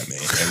 condoms at me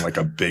and like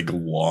a big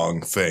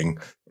long thing.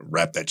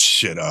 Wrapped that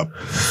shit up.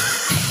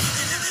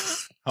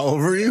 How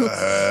old were you?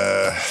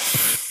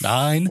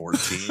 9.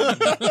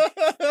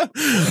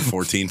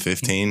 14,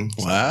 15.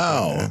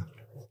 Wow. Yeah.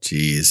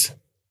 Jeez.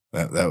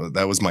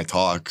 That was my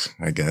talk,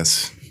 I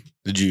guess.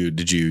 Did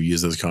you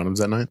use those condoms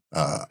that night?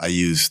 I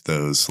used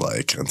those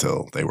like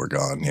until they were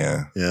gone.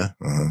 Yeah. Yeah.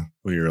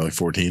 When you were like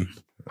 14?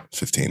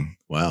 15.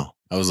 Wow.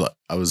 I was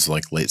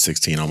like late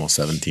 16, almost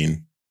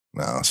 17.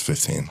 No, I was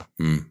 15.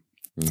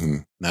 Mm-hmm.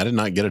 I did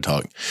not get a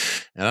talk.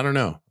 And I don't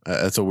know.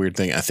 That's a weird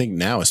thing. I think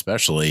now,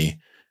 especially,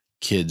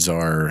 kids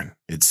are,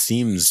 it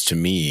seems to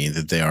me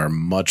that they are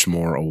much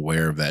more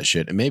aware of that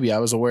shit. And maybe I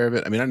was aware of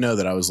it. I mean, I know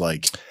that I was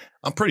like,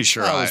 I'm pretty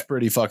sure I was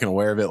pretty fucking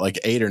aware of it, like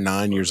 8 or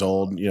 9 years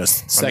old.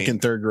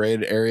 Second, third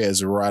grade area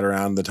is right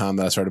around the time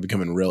that I started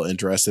becoming real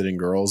interested in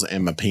girls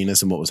and my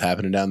penis and what was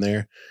happening down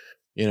there.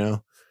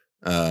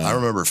 I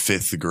remember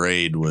 5th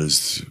grade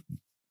was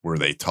where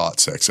they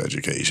taught sex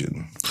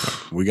education.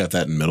 We got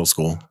that in middle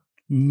school.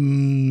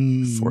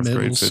 4th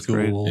grade, 5th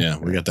grade. Yeah,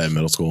 we got that in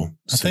middle school.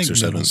 I think 6th or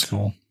 7th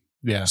school.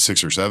 Yeah,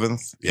 6th or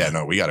 7th. Yeah,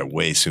 no, we got it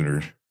way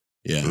sooner.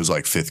 Yeah, it was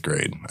like 5th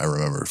grade. I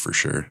remember for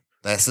sure.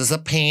 This is a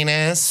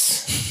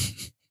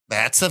penis.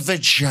 That's a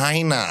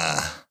vagina.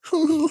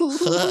 I'm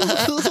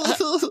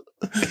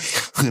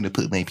gonna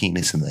put my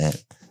penis in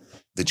that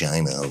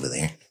vagina over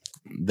there.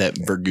 That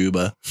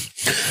verguba.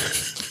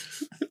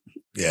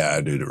 Yeah,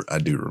 I do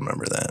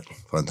remember that.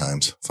 Fun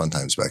times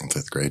back in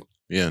 5th grade.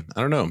 Yeah,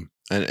 I don't know.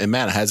 And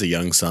Matt has a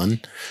young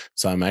son,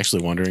 so I'm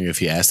actually wondering if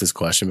he asked this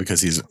question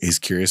because he's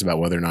curious about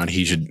whether or not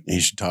he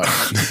should talk.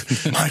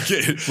 my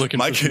kid looking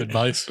for some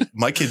advice.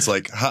 My kid's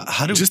like,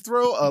 how do just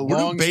throw a where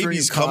long do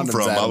babies come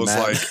from? I was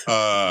Matt.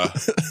 like,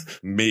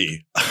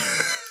 me.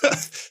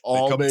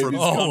 All they babies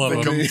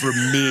come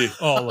from me.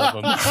 All of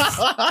them.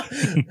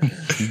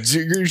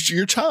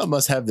 Your child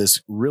must have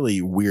this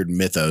really weird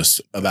mythos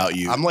about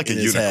you. I'm like a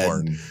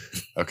unicorn.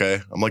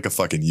 Okay, I'm like a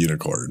fucking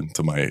unicorn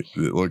to my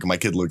look. My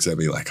kid looks at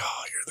me like,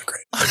 oh, you're the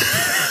great.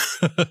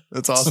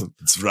 That's awesome.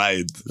 That's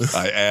right.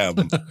 I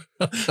am.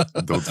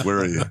 Don't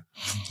worry.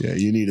 Yeah,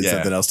 you needed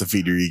something else to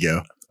feed your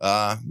ego.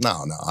 No.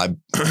 I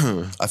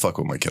fuck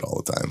with my kid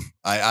all the time.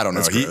 I don't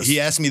know. He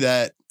asked me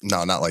that.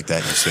 No, not like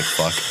that. You sick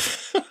fuck.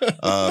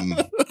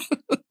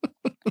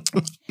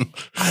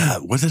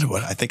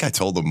 What? I think I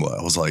told him.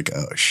 I was like,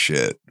 oh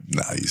shit.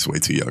 Nah, he's way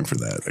too young for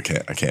that.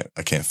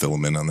 I can't fill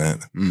him in on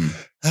that.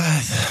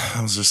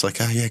 I was just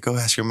like, oh yeah, go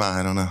ask your mom.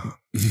 I don't know.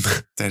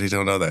 Daddy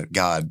don't know that.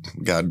 God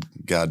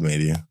made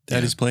you.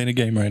 Daddy's playing a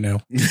game right now.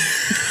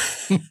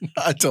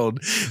 I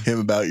told him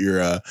about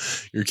your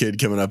kid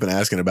coming up and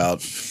asking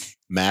about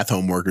math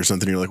homework or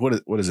something. You're like,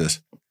 what is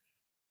this?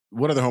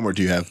 What other homework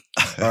do you have?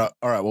 All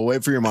right. Well,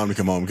 wait for your mom to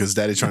come home because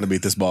Daddy's trying to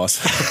beat this boss.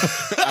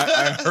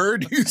 I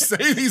heard you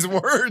say these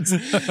words.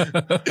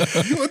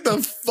 What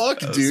the fuck,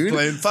 dude?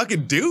 Playing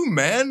fucking Doom,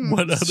 man.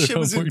 What other Shit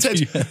was homework do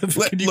you have?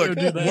 Look, Can you go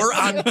do that? we're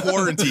on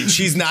quarantine.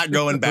 She's not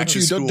going back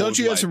to school. Don't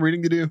you have some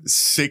reading to do?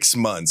 6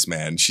 months,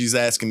 man. She's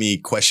asking me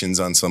questions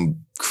on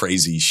some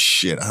crazy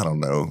shit. I don't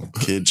know,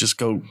 kid. Just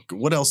go.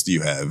 What else do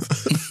you have?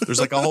 There's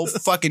like a whole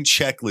fucking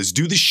checklist.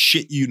 Do the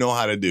shit you know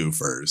how to do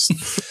first,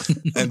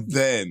 and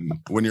then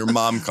when your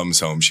mom comes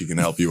home, she can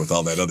help you with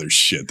all that other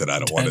shit that I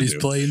don't want to Daddy's do.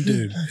 playing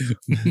Doom.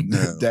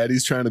 No.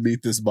 Daddy's trying to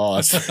beat this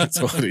boss.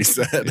 That's what he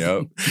said.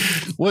 Yep.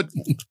 What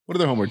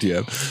other homework do you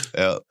have?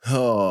 Yep.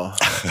 Oh,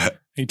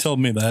 He told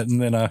me that,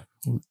 and then I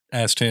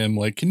asked him,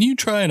 like, can you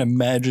try and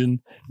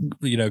imagine,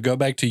 go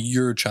back to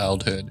your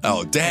childhood?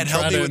 Oh, Dad, Try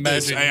help me to with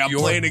this. imagine Hey, I'm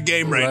playing a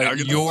game right now.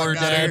 Get the your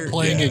fuck outta dad here.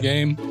 playing Yeah. a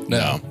game?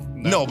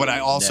 No, but I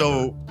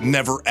also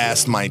never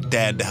asked my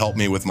dad to help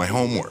me with my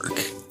homework.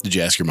 did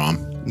you ask your mom?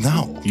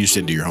 No. You just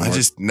didn't do your homework. I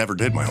just never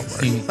did my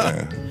homework.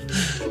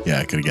 Yeah. Yeah,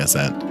 I could have guessed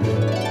that.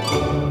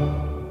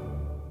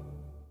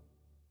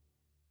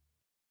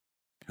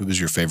 Who was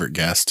your favorite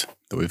guest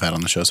that we've had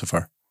on the show so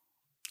far?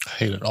 I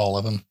hated all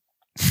of them.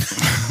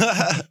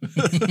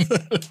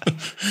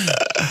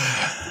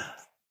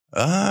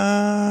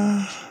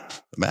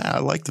 Man, I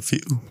like the few.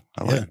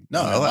 I Yeah. like.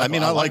 No, I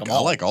mean, I like them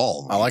all.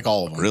 all. I like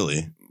all of them.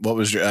 Really. What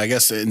was your, I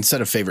guess,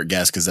 instead of favorite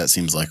guest, because that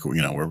seems like, we're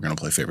going to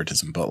play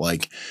favoritism, but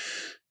like,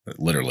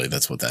 literally,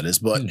 that's what that is.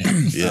 But,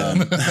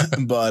 Yeah.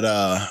 but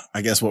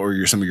I guess what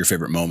were some of your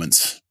favorite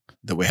moments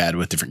that we had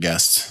with different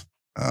guests?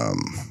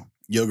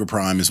 Yoga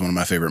Prime is one of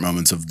my favorite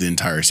moments of the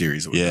entire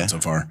series that we've done so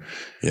far.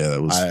 Yeah,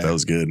 that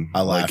was good.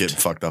 I like laughed. getting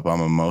fucked up on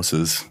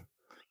mimosas.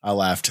 I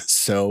laughed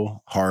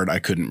so hard I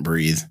couldn't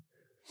breathe.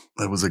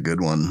 That was a good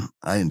one.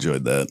 I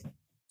enjoyed that.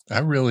 I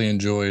really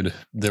enjoyed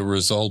the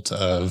result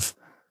of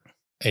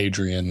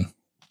Adrian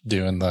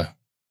doing the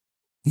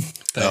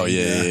thing. Oh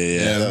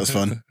yeah. That was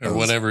fun. Or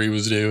whatever he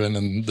was doing,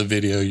 and the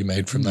video you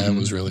made from that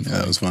was really fun. Yeah,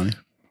 that was funny.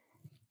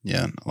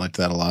 Yeah, I liked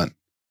that a lot.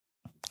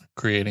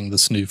 Creating the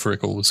Snoo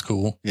Frickle was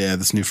cool. Yeah,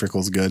 this new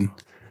Frickle's good.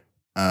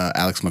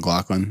 Alex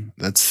McLaughlin,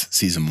 that's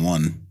season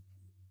 1.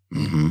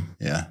 Mm-hmm.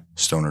 Yeah.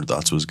 Stoner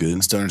Thoughts was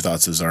good. Stoner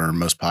Thoughts is our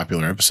most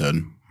popular episode.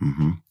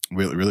 Mm-hmm.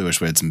 We really wish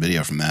we had some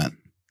video from that.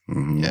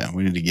 Mm-hmm. Yeah,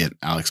 we need to get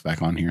Alex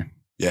back on here.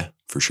 Yeah,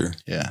 for sure.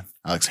 Yeah,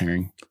 Alex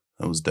Herring.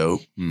 That was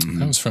dope. Mhm.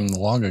 That was from the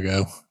long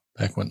ago,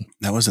 back when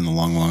That was in the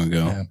long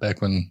ago. yeah,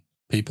 back when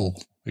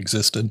people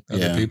existed, other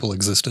Yeah. people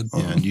existed.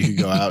 Yeah, and you could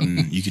go out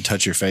and you could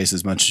touch your face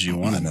as much as you I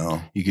wanted.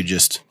 know. You could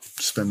just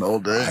spend the whole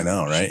day. I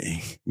know, right?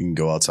 You can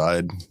go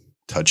outside,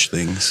 touch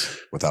things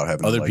without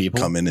having Other to, like, people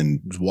come in and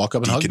Just walk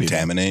up and hug people.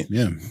 decontaminate.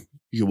 Yeah.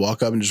 You could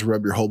walk up and just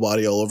rub your whole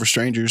body all over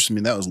strangers. I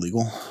mean, that was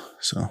legal.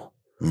 So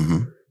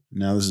Mm-hmm.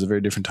 now this is a very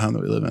different time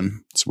that we live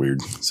in. It's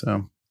weird.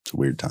 So It's a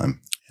weird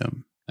time.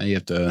 now you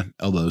have to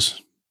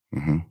elbows,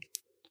 Mm-hmm.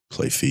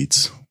 Play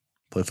feats.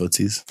 play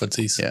footsies.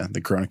 Footsies. Yeah,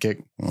 the Corona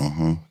kick.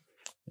 Mm-hmm.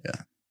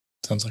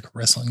 Sounds like a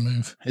wrestling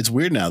move. It's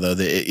weird now, though,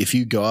 that if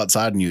you go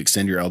outside and you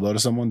extend your elbow to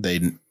someone, they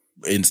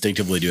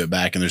instinctively do it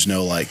back. And there's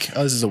no like,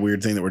 oh, this is a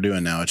weird thing that we're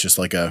doing now. It's just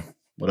like a,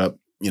 what up?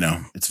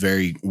 It's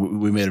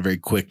we made a very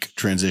quick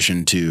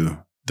transition to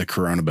the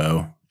Corona bow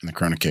and the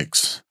Corona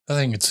kicks. I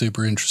think it's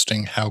super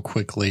interesting how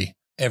quickly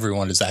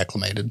everyone is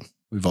acclimated.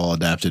 We've all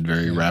adapted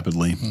very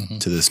rapidly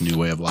Mhm. to this new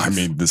way of life. I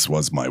mean, this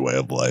was my way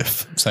of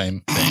life.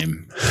 Same.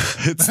 Same.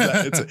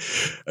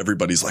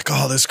 Everybody's like,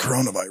 oh, this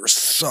coronavirus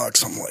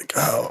sucks. I'm like,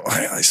 oh,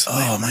 I isolate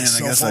Oh man, I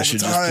myself guess all I the should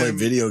just play time.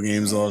 video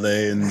games all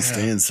day and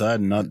stay inside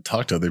and not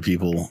talk to other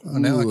people. Oh,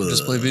 now I can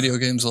just play video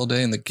games all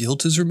day and the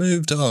guilt is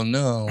removed. Oh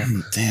no.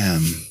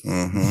 Damn.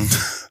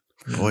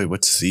 Mm-hmm. Boy,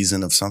 what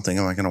season of something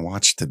am I going to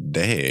watch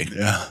today?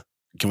 Yeah.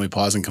 Can we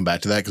pause and come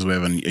back to that? Because we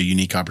have a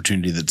unique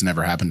opportunity that's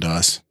never happened to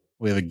us.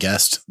 We have a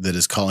guest that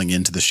is calling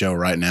into the show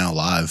right now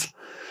live.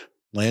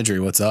 Landry,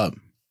 what's up?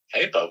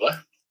 Hey,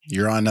 Bubba.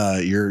 You're on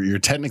you're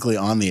technically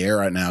on the air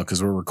right now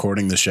because we're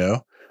recording the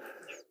show.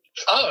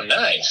 Oh,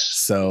 nice.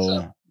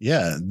 So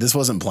yeah, this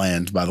wasn't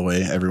planned, by the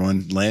way,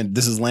 everyone.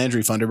 This is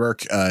Landry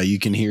Funderburk. You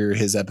can hear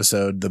his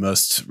episode, The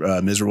Most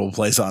Miserable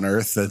Place on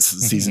Earth. That's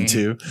season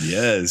 2.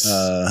 Yes.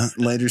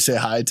 Landry, say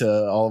hi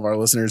to all of our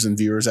listeners and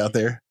viewers out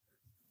there.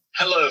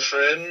 Hello,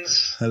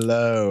 friends.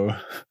 Hello.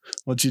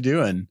 What you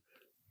doing?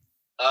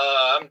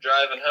 I'm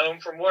driving home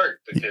from work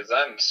because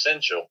I'm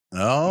essential.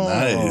 Oh,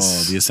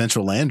 Nice. The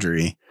essential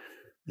Landry.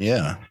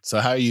 Yeah. So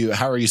how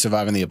are you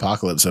surviving the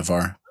apocalypse so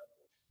far?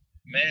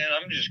 Man,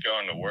 I'm just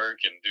going to work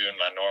and doing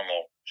my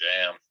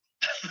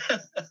normal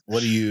jam.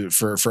 What do you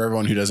for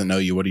everyone who doesn't know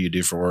you, what do you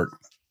do for work?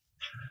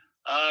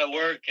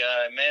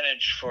 I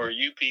manage for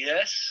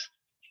UPS.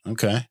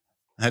 Okay.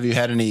 Have you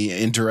had any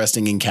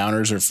interesting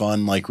encounters or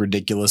fun, like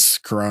ridiculous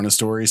Corona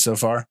stories so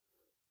far?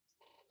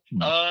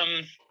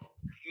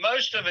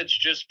 Most of it's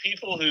just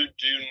people who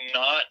do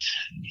not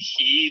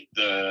heed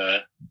the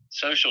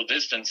social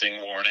distancing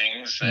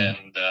warnings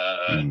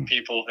and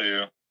people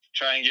who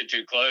try and get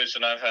too close.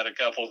 And I've had a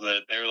couple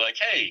that they were like,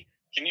 hey,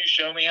 can you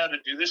show me how to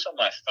do this on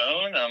my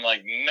phone? And I'm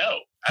like, no.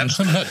 I'm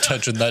not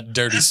touching that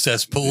dirty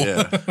cesspool.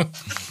 Yeah.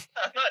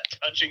 I'm not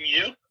touching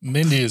you.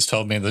 Mindy has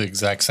told me the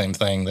exact same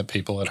thing, that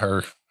people at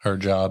her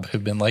job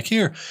have been like,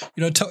 here,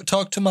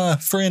 talk to my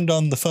friend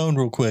on the phone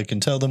real quick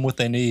and tell them what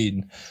they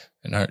need.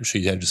 And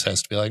she just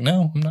has to be like,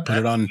 no, I'm not. Put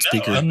it on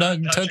speaker. I'm not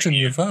touching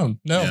your phone.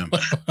 No.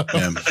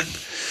 Yeah.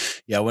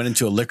 Yeah, I went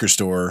into a liquor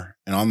store,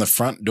 and on the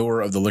front door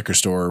of the liquor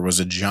store was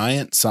a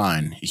giant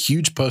sign, a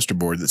huge poster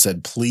board that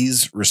said,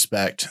 please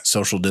respect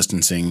social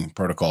distancing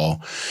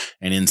protocol.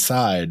 And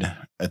inside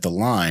at the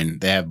line,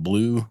 they have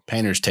blue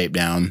painters tape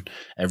down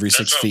every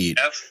 6 feet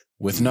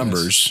with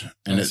numbers.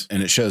 Nice.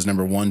 And it shows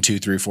number 1, 2,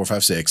 3, 4,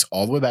 5, 6,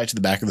 all the way back to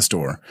the back of the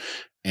store.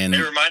 And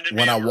It reminded me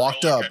when I of a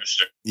walked roller up,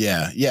 coaster.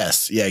 yeah,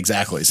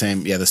 exactly.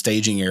 Same. Yeah. The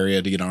staging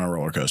area to get on a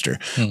roller coaster.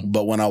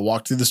 But when I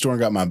walked through the store and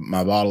got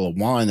my bottle of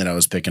wine that I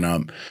was picking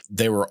up,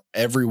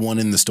 everyone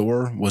in the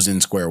store was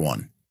in square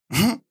one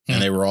and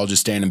they were all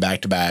just standing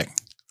back to back.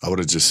 I would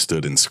have just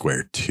stood in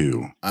square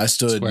 2. I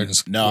stood, I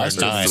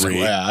stood in in 3.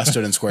 Yeah, I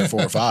stood in square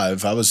 4 or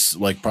 5. I was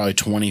like probably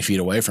 20 feet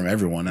away from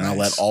everyone, and I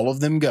let all of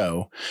them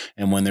go.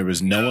 And when there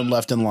was no one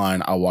left in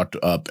line, I walked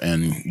up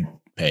and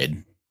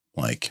paid.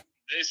 Like,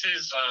 This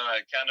is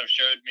kind of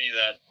showed me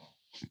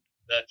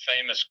that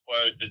famous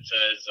quote that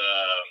says,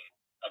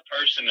 a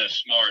person is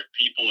smart,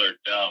 people are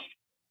dumb.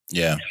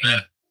 yeah, And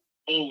that's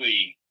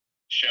fully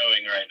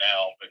showing right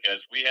now, because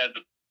we had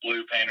the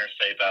blue painters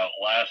tape out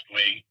last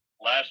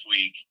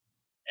week,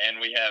 and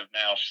we have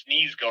now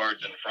sneeze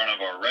guards in front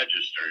of our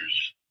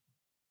registers.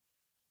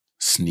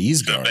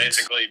 sneeze So guards.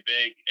 basically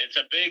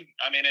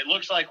it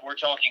looks like we're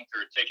talking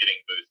through a ticketing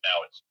booth now.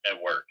 It's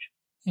at work.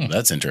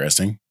 That's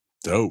interesting.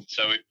 Dope.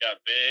 So we've got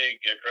big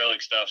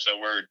acrylic stuff, so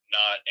we're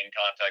not in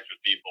contact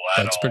with people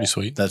at That's all. pretty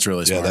sweet. That's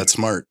really smart. Yeah, that's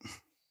smart.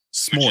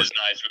 Which is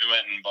nice. We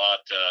went and bought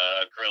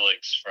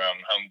acrylics from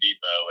Home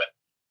Depot and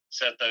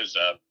set those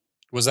up.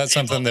 Was that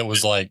something that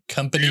was like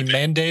company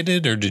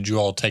mandated, or did you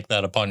all take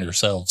that upon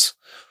yourselves?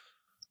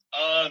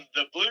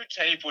 The blue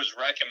tape was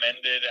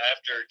recommended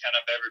after kind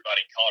of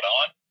everybody caught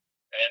on.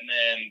 And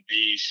then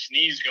the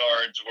sneeze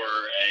guards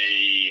were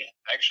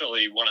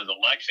actually one of the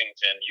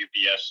Lexington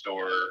UPS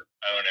store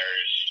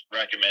owners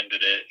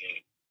recommended it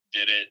and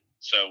did it.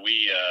 So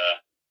we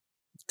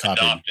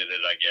Copied. adopted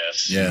it, I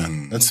guess. Yeah,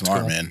 Mm, that's that's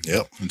smart, cool. man.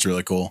 Yep. It's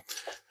really cool.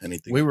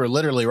 Anything. We were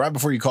literally right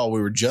before you called.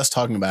 We were just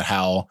talking about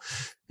how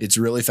it's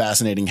really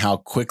fascinating how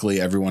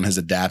quickly everyone has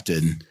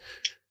adapted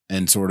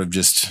and sort of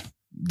just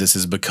this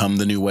has become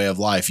the new way of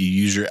life. You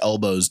use your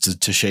elbows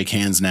to shake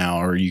hands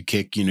now, or you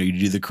kick, you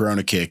do the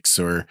Corona kicks,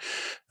 or,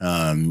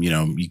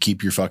 you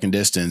keep your fucking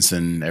distance,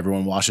 and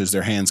everyone washes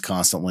their hands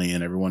constantly,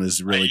 and everyone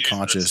is really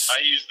conscious.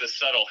 I use the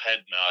subtle head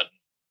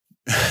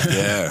nod.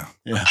 Yeah.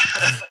 Yeah.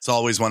 It's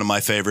always one of my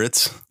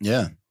favorites.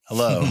 Yeah.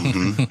 Hello.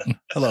 Mhm.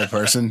 Hello,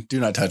 person. Do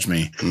not touch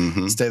me.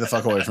 Mhm. Stay the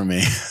fuck away from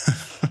me.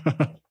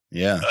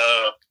 Yeah.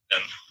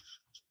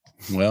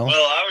 Well,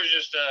 Well, I was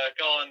just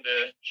calling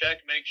to check,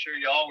 make sure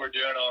y'all were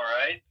doing all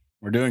right.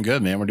 we're doing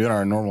good, man. We're doing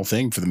our normal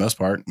thing for the most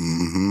part.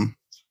 Mhm.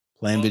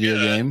 Playing Well, video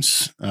good.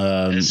 games.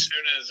 As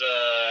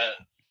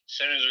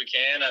soon as we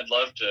can, I'd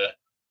love to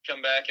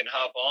come back and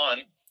hop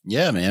on.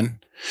 Yeah,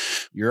 man.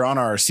 You're on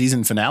our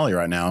season finale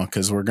right now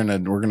because we're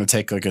gonna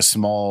take like a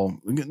small,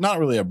 not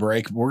really a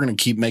break. We're gonna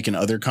keep making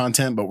other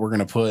content, but we're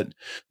gonna put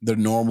the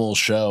normal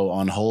show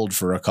on hold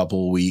for a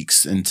couple of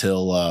weeks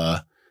until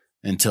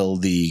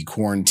the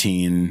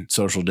quarantine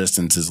social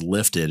distance is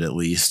lifted, at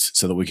least,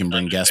 so that we can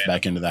bring guests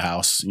back into the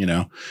house.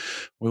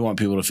 We want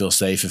people to feel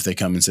safe if they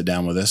come and sit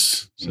down with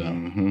us. So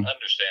Mhm.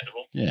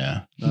 Understandable.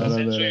 yeah.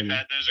 Since we've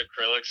had those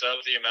acrylics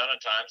up, the amount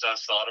of times I've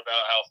thought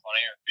about how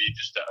funny it would be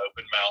just to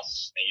open mouth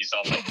sneeze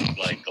on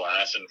like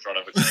glass in front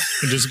of a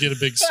And just get a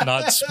big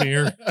snot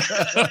smear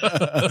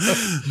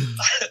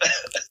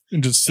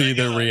and just see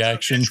their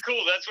reaction. It's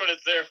cool. That's what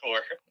it's there for.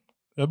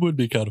 That would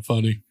be kind of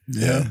funny.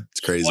 Yeah.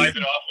 It's crazy. Wipe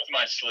it off with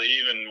my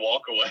sleeve and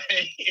walk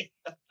away.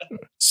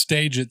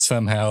 Stage it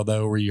somehow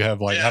though, where you have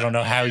like, I don't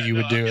know how you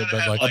would do it,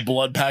 but like A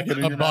blood packet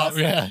in a your mouth.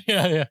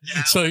 yeah.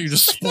 So you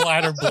just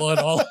splatter blood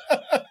all.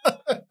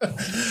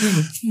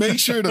 Make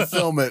sure to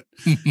film it.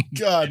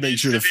 God, make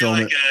sure to It'd be film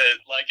like it.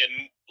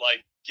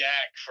 like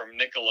Gak from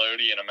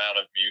Nickelodeon amount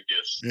of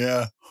mucus.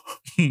 Yeah.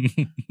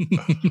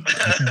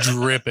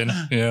 Dripping.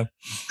 Yeah.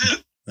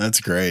 That's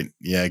great.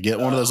 Yeah, get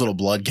one of those little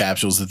blood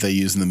capsules that they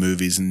use in the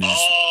movies and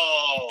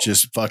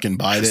just fucking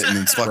bite it and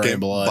then spray Fucking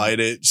blood. bite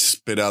it,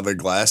 spit out the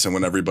glass, and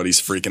when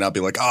everybody's freaking out, be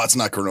like, "Oh, it's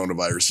not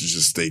coronavirus; it's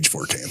just stage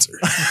 4 cancer."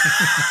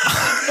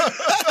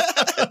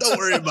 Don't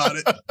worry about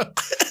it.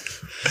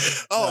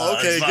 Oh, No,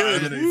 okay, it's fine.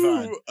 good. Everything's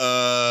fine. Woo.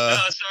 Oh,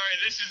 sorry,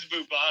 this is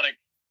bubonic.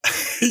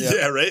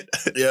 Yeah, right.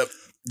 Yep.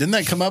 Didn't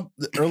that come up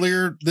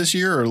earlier this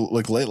year or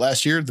like late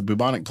last year? The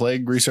bubonic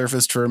plague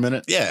resurfaced for a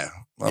minute. Yeah,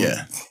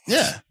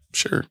 Yeah.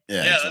 sure.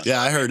 Yeah.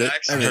 Yeah, I heard it.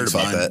 I heard It's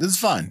about fine. that. It's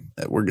fine.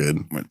 Yeah, we're good.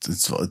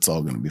 It's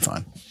all going to be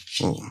fine.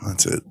 Well,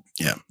 that's it.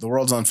 Yeah. The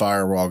world's on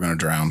fire. We're all going to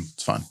drown.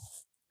 It's fine.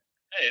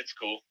 Hey, it's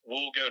cool.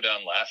 We'll go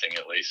down laughing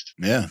at least.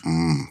 Yeah.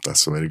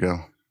 That's the way to go.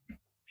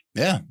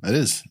 Yeah, it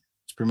is.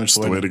 It's Pretty much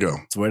It's the way to go.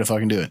 It's the way to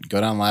fucking do it. Go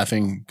down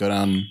laughing. Go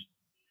down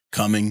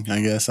coming.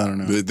 I guess I don't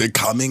know. They're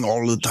coming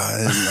all the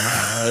time.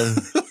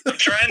 I'm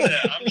trying to go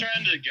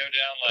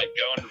down like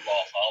going to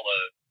Valhalla.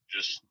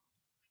 Just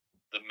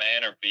the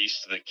man or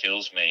beast that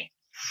kills me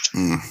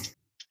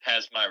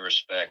has my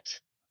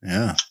respect.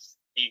 Yeah.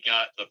 He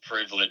got the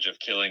privilege of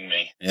killing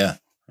me. Yeah.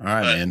 All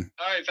right, man.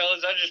 All right,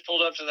 fellas. I just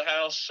pulled up to the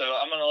house, so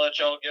I'm gonna let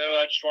y'all go.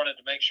 I just wanted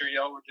to make sure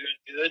y'all were doing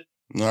good.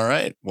 All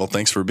right. Well,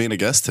 thanks for being a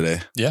guest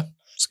today. Yeah,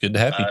 it's good to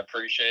have you. I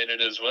appreciate it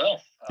as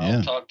well.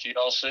 I'll talk to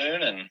y'all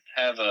soon and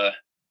have a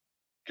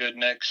good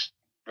next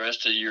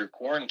rest of your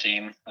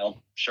quarantine.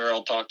 I'll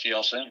talk to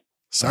y'all soon.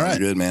 Sounds right.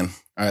 good, man.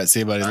 All right. See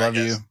you, buddy. All Love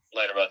right, you. guys.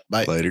 Later, bud.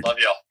 Bye. Later. Love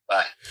y'all.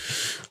 Bye.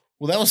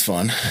 Well, that was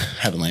fun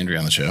having Landry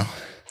on the show.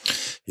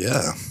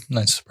 Yeah.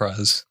 Nice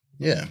surprise.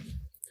 Yeah.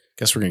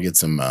 Guess we're gonna get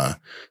some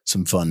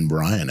fun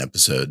Brian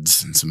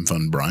episodes and some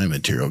fun Brian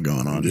material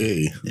going on.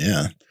 Yay.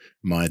 Yeah.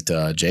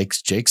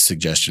 Jake's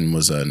suggestion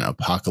was an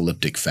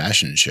apocalyptic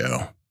fashion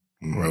show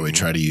where we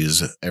try to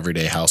use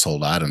everyday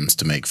household items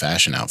to make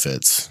fashion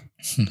outfits.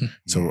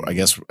 So I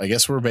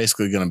guess we're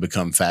basically going to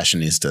become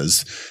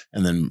fashionistas,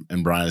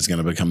 and Brian is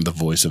going to become the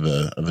voice of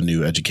a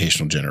new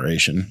educational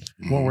generation.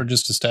 Well, we're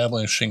just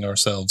establishing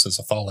ourselves as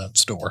a Fallout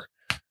store.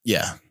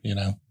 Yeah. You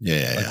know,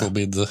 Yeah.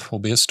 we'll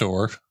be a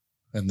store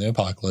in the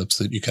apocalypse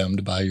that you come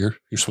to buy your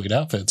sweet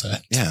outfits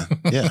at. Yeah.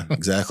 Yeah.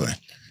 Exactly.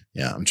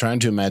 Yeah. I'm trying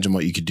to imagine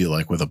what you could do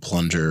like with a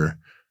plunger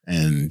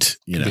and,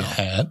 Could be a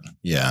hat.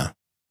 Yeah.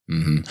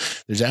 Mm-hmm.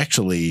 There's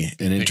actually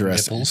an Big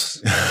interesting.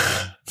 nipples.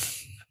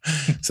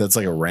 So it's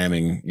like a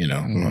ramming,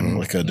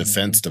 like a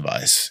defense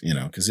device,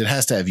 because it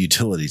has to have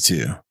utility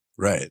too.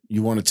 Right.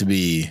 You want it to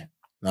be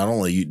not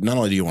only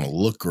do you want to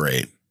look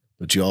great,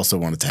 but you also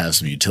want it to have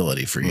some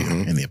utility for you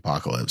in the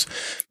apocalypse.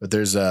 But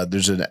there's a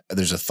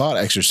thought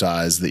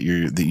exercise that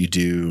you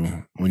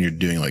do when you're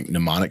doing like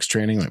mnemonics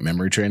training, like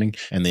memory training.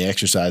 And the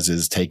exercise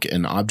is take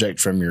an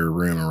object from your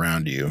room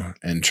around you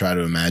and try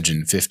to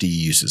imagine 50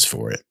 uses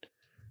for it.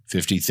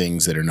 50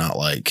 things that are not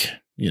like,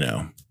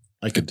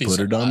 I could put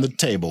it on the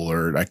table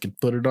or I could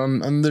put it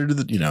on under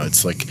the,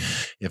 it's like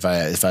if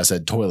I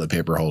said toilet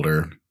paper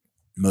holder,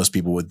 most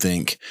people would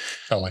think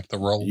like the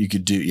roll. You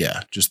could do,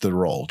 just the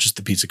roll, just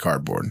the piece of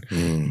cardboard.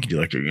 You could do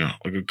like a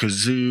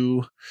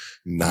kazoo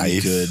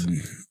knife. You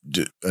could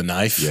do a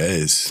knife.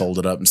 Yes. Fold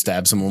it up and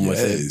stab someone with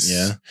it.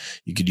 Yeah.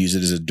 You could use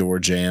it as a door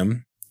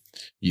jamb.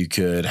 You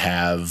could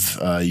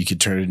you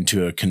could turn it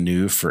into a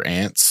canoe for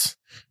ants.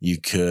 You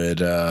could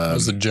that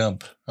was a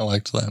jump. I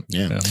liked that.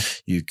 Yeah.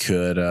 You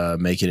could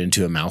make it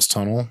into a mouse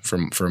tunnel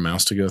for a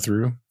mouse to go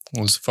through.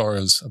 Well, as far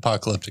as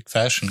apocalyptic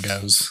fashion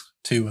goes,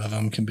 2 of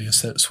them can be a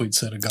sweet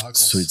set of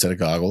goggles. Sweet set of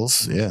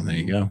goggles. Yeah, there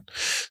you go.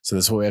 So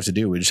that's what we have to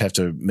do. We just have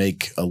to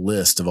make a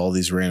list of all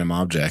these random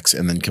objects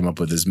and then come up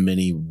with as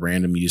many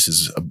random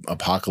uses,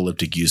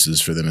 apocalyptic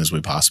uses for them as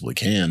we possibly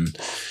can.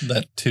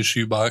 That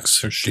tissue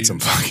box or shoes. Get some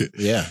fucking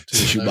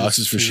tissue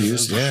boxes for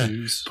shoes. Yeah.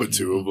 Put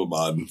 2 of them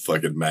on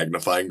fucking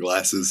magnifying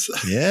glasses.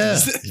 Yeah.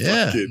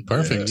 Yeah. Fucking,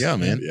 perfect. Yeah,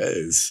 man.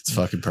 Yes. It's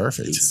fucking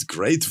perfect. It's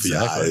great for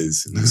your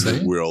eyes in this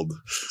world.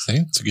 See,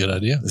 it's a good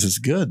idea. This is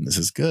good.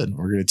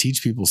 We're going to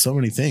teach people so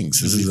many things.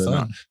 This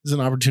is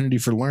an opportunity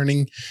for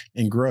learning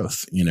and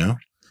growth,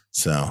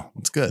 So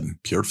it's good.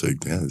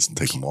 Perfect. Yeah, just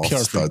take them off.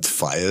 Perfect. Start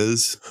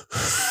fires.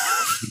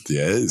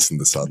 Yes, in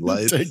the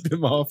sunlight. Take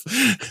them off.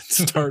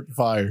 Start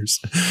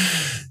fires.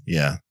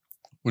 Yeah.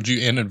 Would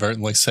you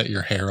inadvertently set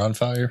your hair on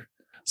fire?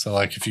 So,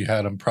 like, if you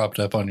had them propped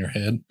up on your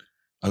head.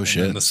 Oh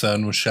shit! And the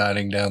sun was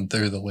shining down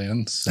through the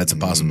lens. That's a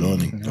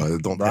possibility.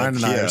 Brian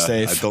and I are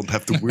safe. I don't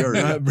have to worry.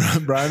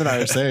 Brian and I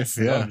are safe.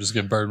 Yeah, I'm just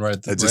gonna burn right.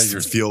 I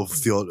just feel.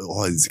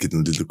 Oh, it's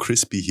getting a little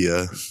crispy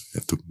here.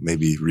 Have to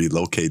maybe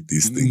relocate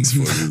these things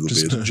for a little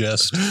just bit.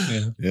 Adjust.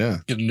 Yeah.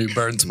 Get a new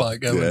burn spot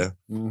going.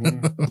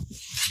 Yeah.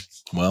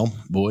 Well,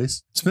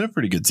 boys, it's been a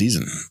pretty good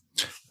season.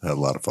 Had a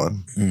lot of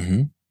fun.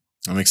 Mm-hmm.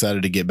 I'm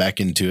excited to get back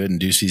into it and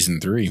do season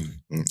 3.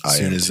 As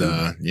soon as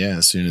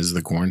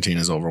the quarantine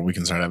is over, we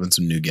can start having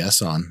some new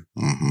guests on.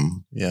 Mm-hmm.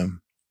 Yeah.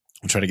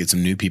 We'll try to get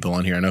some new people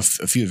on here. I know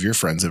a few of your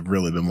friends have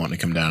really been wanting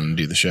to come down and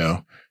do the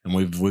show. And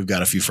we've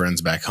got a few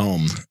friends back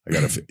home. I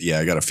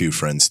got a few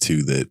friends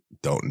too that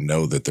don't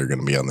know that they're going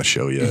to be on the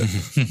show yet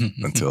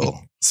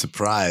until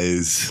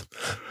surprise.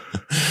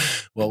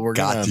 Well,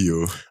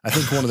 you. I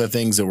think one of the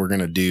things that we're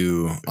gonna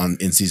do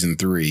in season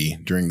 3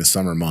 during the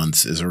summer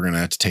months is we're gonna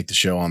have to take the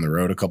show on the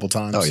road a couple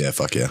times. Oh yeah,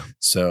 fuck yeah.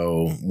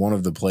 So one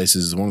of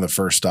the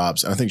first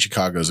stops, I think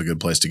Chicago is a good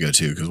place to go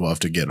to because we'll have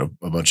to get a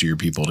bunch of your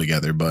people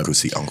together. But go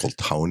see Uncle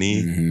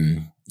Tony.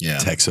 Mm-hmm. Yeah.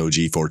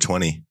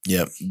 TexOG420.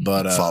 Yep.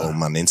 But follow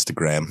him on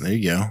Instagram. There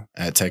you go.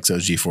 At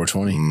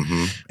TexOG420.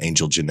 Mm-hmm.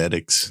 Angel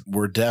Genetics.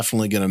 We're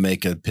definitely going to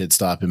make a pit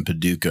stop in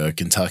Paducah,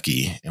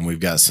 Kentucky. And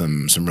we've got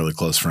some really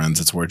close friends.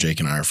 That's where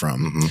Jake and I are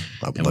from.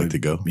 Mm-hmm. I would like to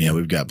go. Yeah.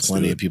 We've got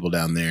plenty of people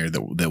down there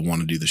that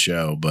want to do the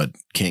show, but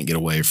can't get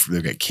away.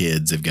 They've got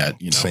kids. They've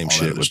got, same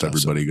shit with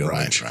everybody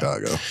going in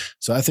Chicago.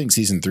 So I think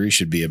season 3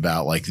 should be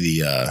about like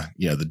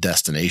the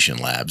destination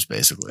labs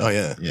basically. Oh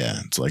yeah. Yeah.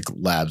 It's like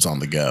labs on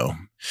the go.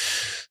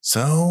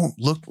 So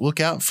look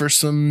out for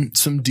some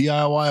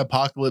DIY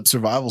apocalypse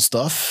survival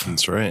stuff.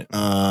 That's right.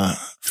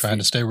 Trying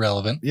to stay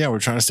relevant. Yeah, we're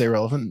trying to stay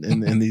relevant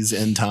in these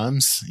end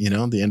times. You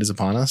know, the end is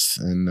upon us,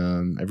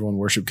 and everyone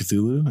worship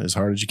Cthulhu as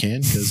hard as you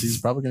can because he's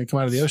probably going to come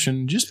out of the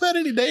ocean just about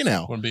any day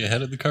now. Want to be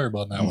ahead of the curve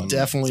on that one.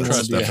 Definitely want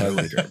to be ahead of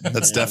the curve.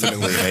 That's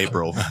definitely in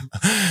April.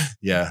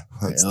 Yeah,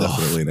 That's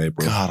definitely in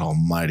April. God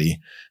Almighty,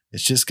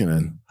 it's just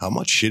gonna. How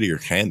much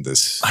shittier can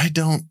this? I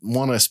don't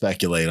want to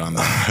speculate on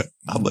that.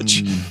 How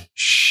much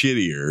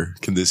shittier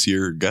can this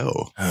year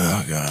go?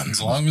 Oh God!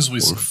 As long as we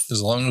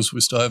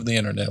still have the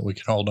internet, we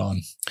can hold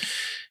on.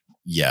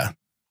 Yeah,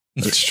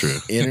 That's true.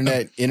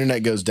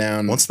 internet goes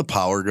down. Once the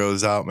power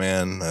goes out,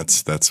 man,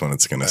 that's when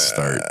it's going to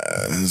start.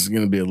 This is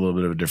going to be a little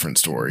bit of a different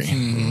story.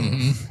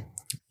 Mhm.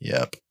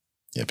 Yep.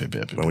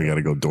 Then we got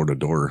to go door to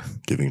door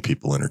giving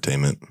people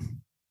entertainment.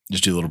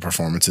 Just do little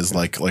performances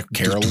like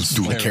carols,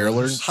 like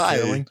carolers. Hi.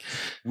 Caroling.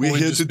 We're Or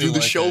here just to be do the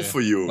like show a-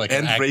 for you like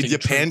an and raid acting your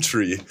troupe.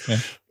 pantry. Yeah.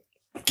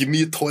 Give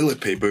me a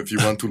toilet paper if you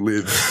want to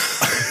live.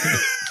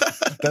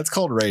 That's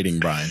called raiding,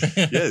 Brian.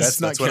 Yes,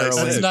 That's not what I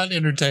caroling. That's said. not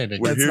entertaining.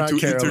 We're That's here not to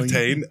caroling.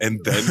 entertain and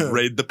then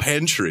raid the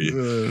pantry.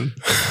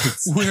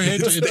 We're here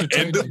to It's the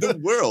end of entertain. the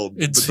world.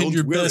 It's but in don't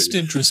your worry. best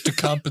interest to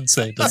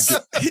compensate us.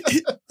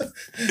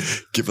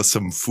 Give us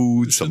some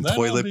food, some Should that all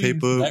toilet be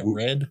paper. That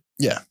red?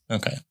 Yeah.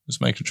 Okay. Just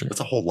making sure.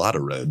 That's a whole lot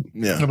of red.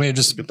 Yeah. I mean, it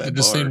just Look at that it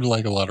just bar. seemed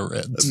like a lot of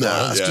red. So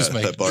Nah, let's yeah, just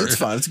make that bar. It's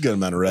fine. It's a good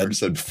amount of Red red.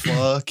 said,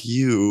 "Fuck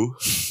you."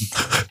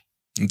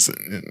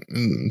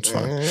 It's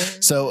fine.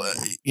 So,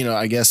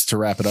 I guess to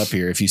wrap it up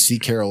here, if you see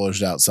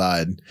carolers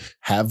outside,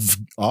 have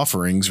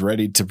offerings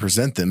ready to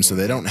present them so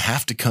they don't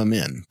have to come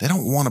in. They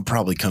don't want to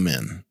probably come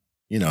in.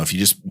 If you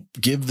just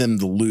give them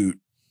the loot,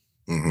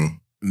 Mhm.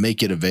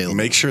 make it available.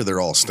 Make sure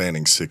they're all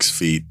standing 6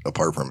 feet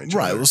apart from each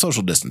Right. other. Well,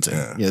 social distancing.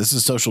 Yeah. Yeah. This is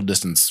a social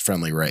distance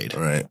friendly raid.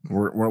 Right.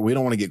 We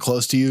don't want to get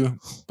close to you,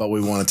 but we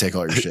want to take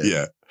all your shit.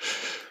 Yeah.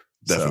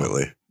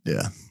 Definitely.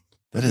 Yeah.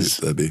 That is.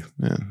 That'd be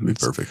Yeah.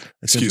 perfect.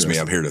 It's Excuse me, interesting.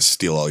 I'm here to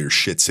steal all your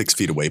shit 6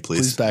 feet away, Please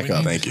please. back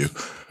up. Thank you.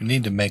 We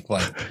need to make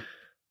like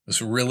this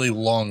really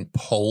long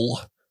pole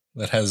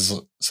that has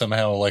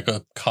somehow like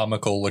a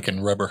comical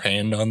looking rubber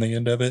hand on the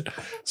end of it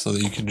so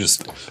that you can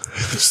just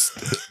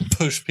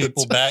push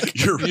people back.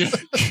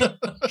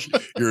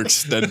 Your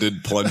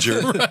extended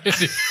plunger.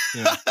 Right.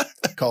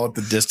 Call it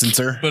the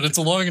distancer. But it's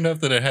long enough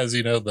that it has,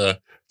 the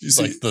You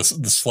see, like the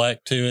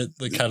slack to it,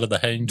 the kind of the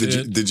hang to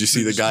it. did you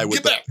see the guy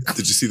with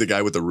did you see the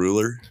guy with the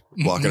ruler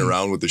walking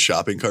around with the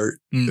shopping cart?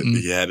 Mm-mm.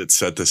 He had it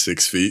set to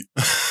 6 feet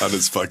on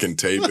his fucking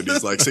tape, and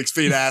he's like 6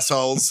 feet,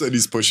 assholes, and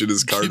he's pushing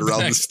his cart Get around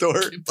back, the store.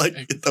 get Like,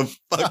 back. get the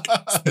fuck,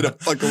 get the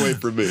fuck away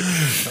from me!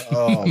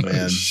 Oh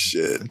man.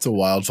 Shit, It's a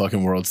wild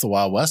fucking world. It's the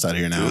Wild West out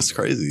here now. it's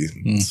crazy.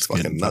 Mm. It's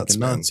fucking nuts,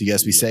 man. You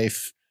guys be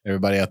safe.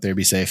 Everybody out there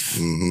be safe.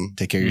 Mm-hmm.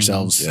 Take care of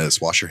yourselves.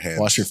 Yes, wash your hands.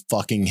 Wash your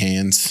fucking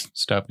hands.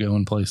 Stop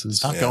going places.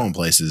 Stop Yeah. going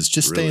places.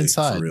 Just stay Really,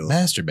 inside. for real.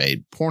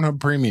 Masturbate.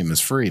 Pornhub Premium is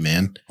free,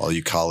 man. All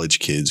you college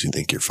kids who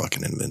think you're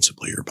fucking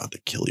invincible, you're about to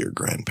kill your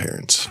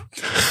grandparents.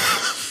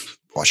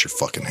 Wash your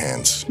fucking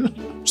hands.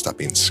 Stop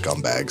being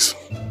scumbags.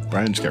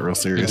 Brian just got real They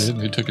serious. did.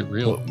 They took it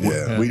real.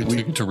 Yeah. We They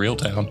took it to real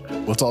town.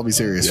 let's all be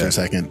serious for Yeah. a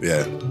second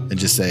Yeah, and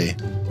just say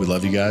we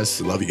love you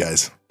guys, we love you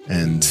guys.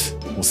 and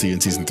we'll see you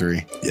in season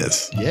 3.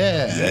 Yes.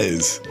 Yeah.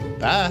 Yes.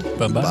 Bye.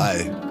 Bye-bye.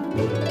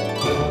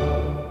 Bye.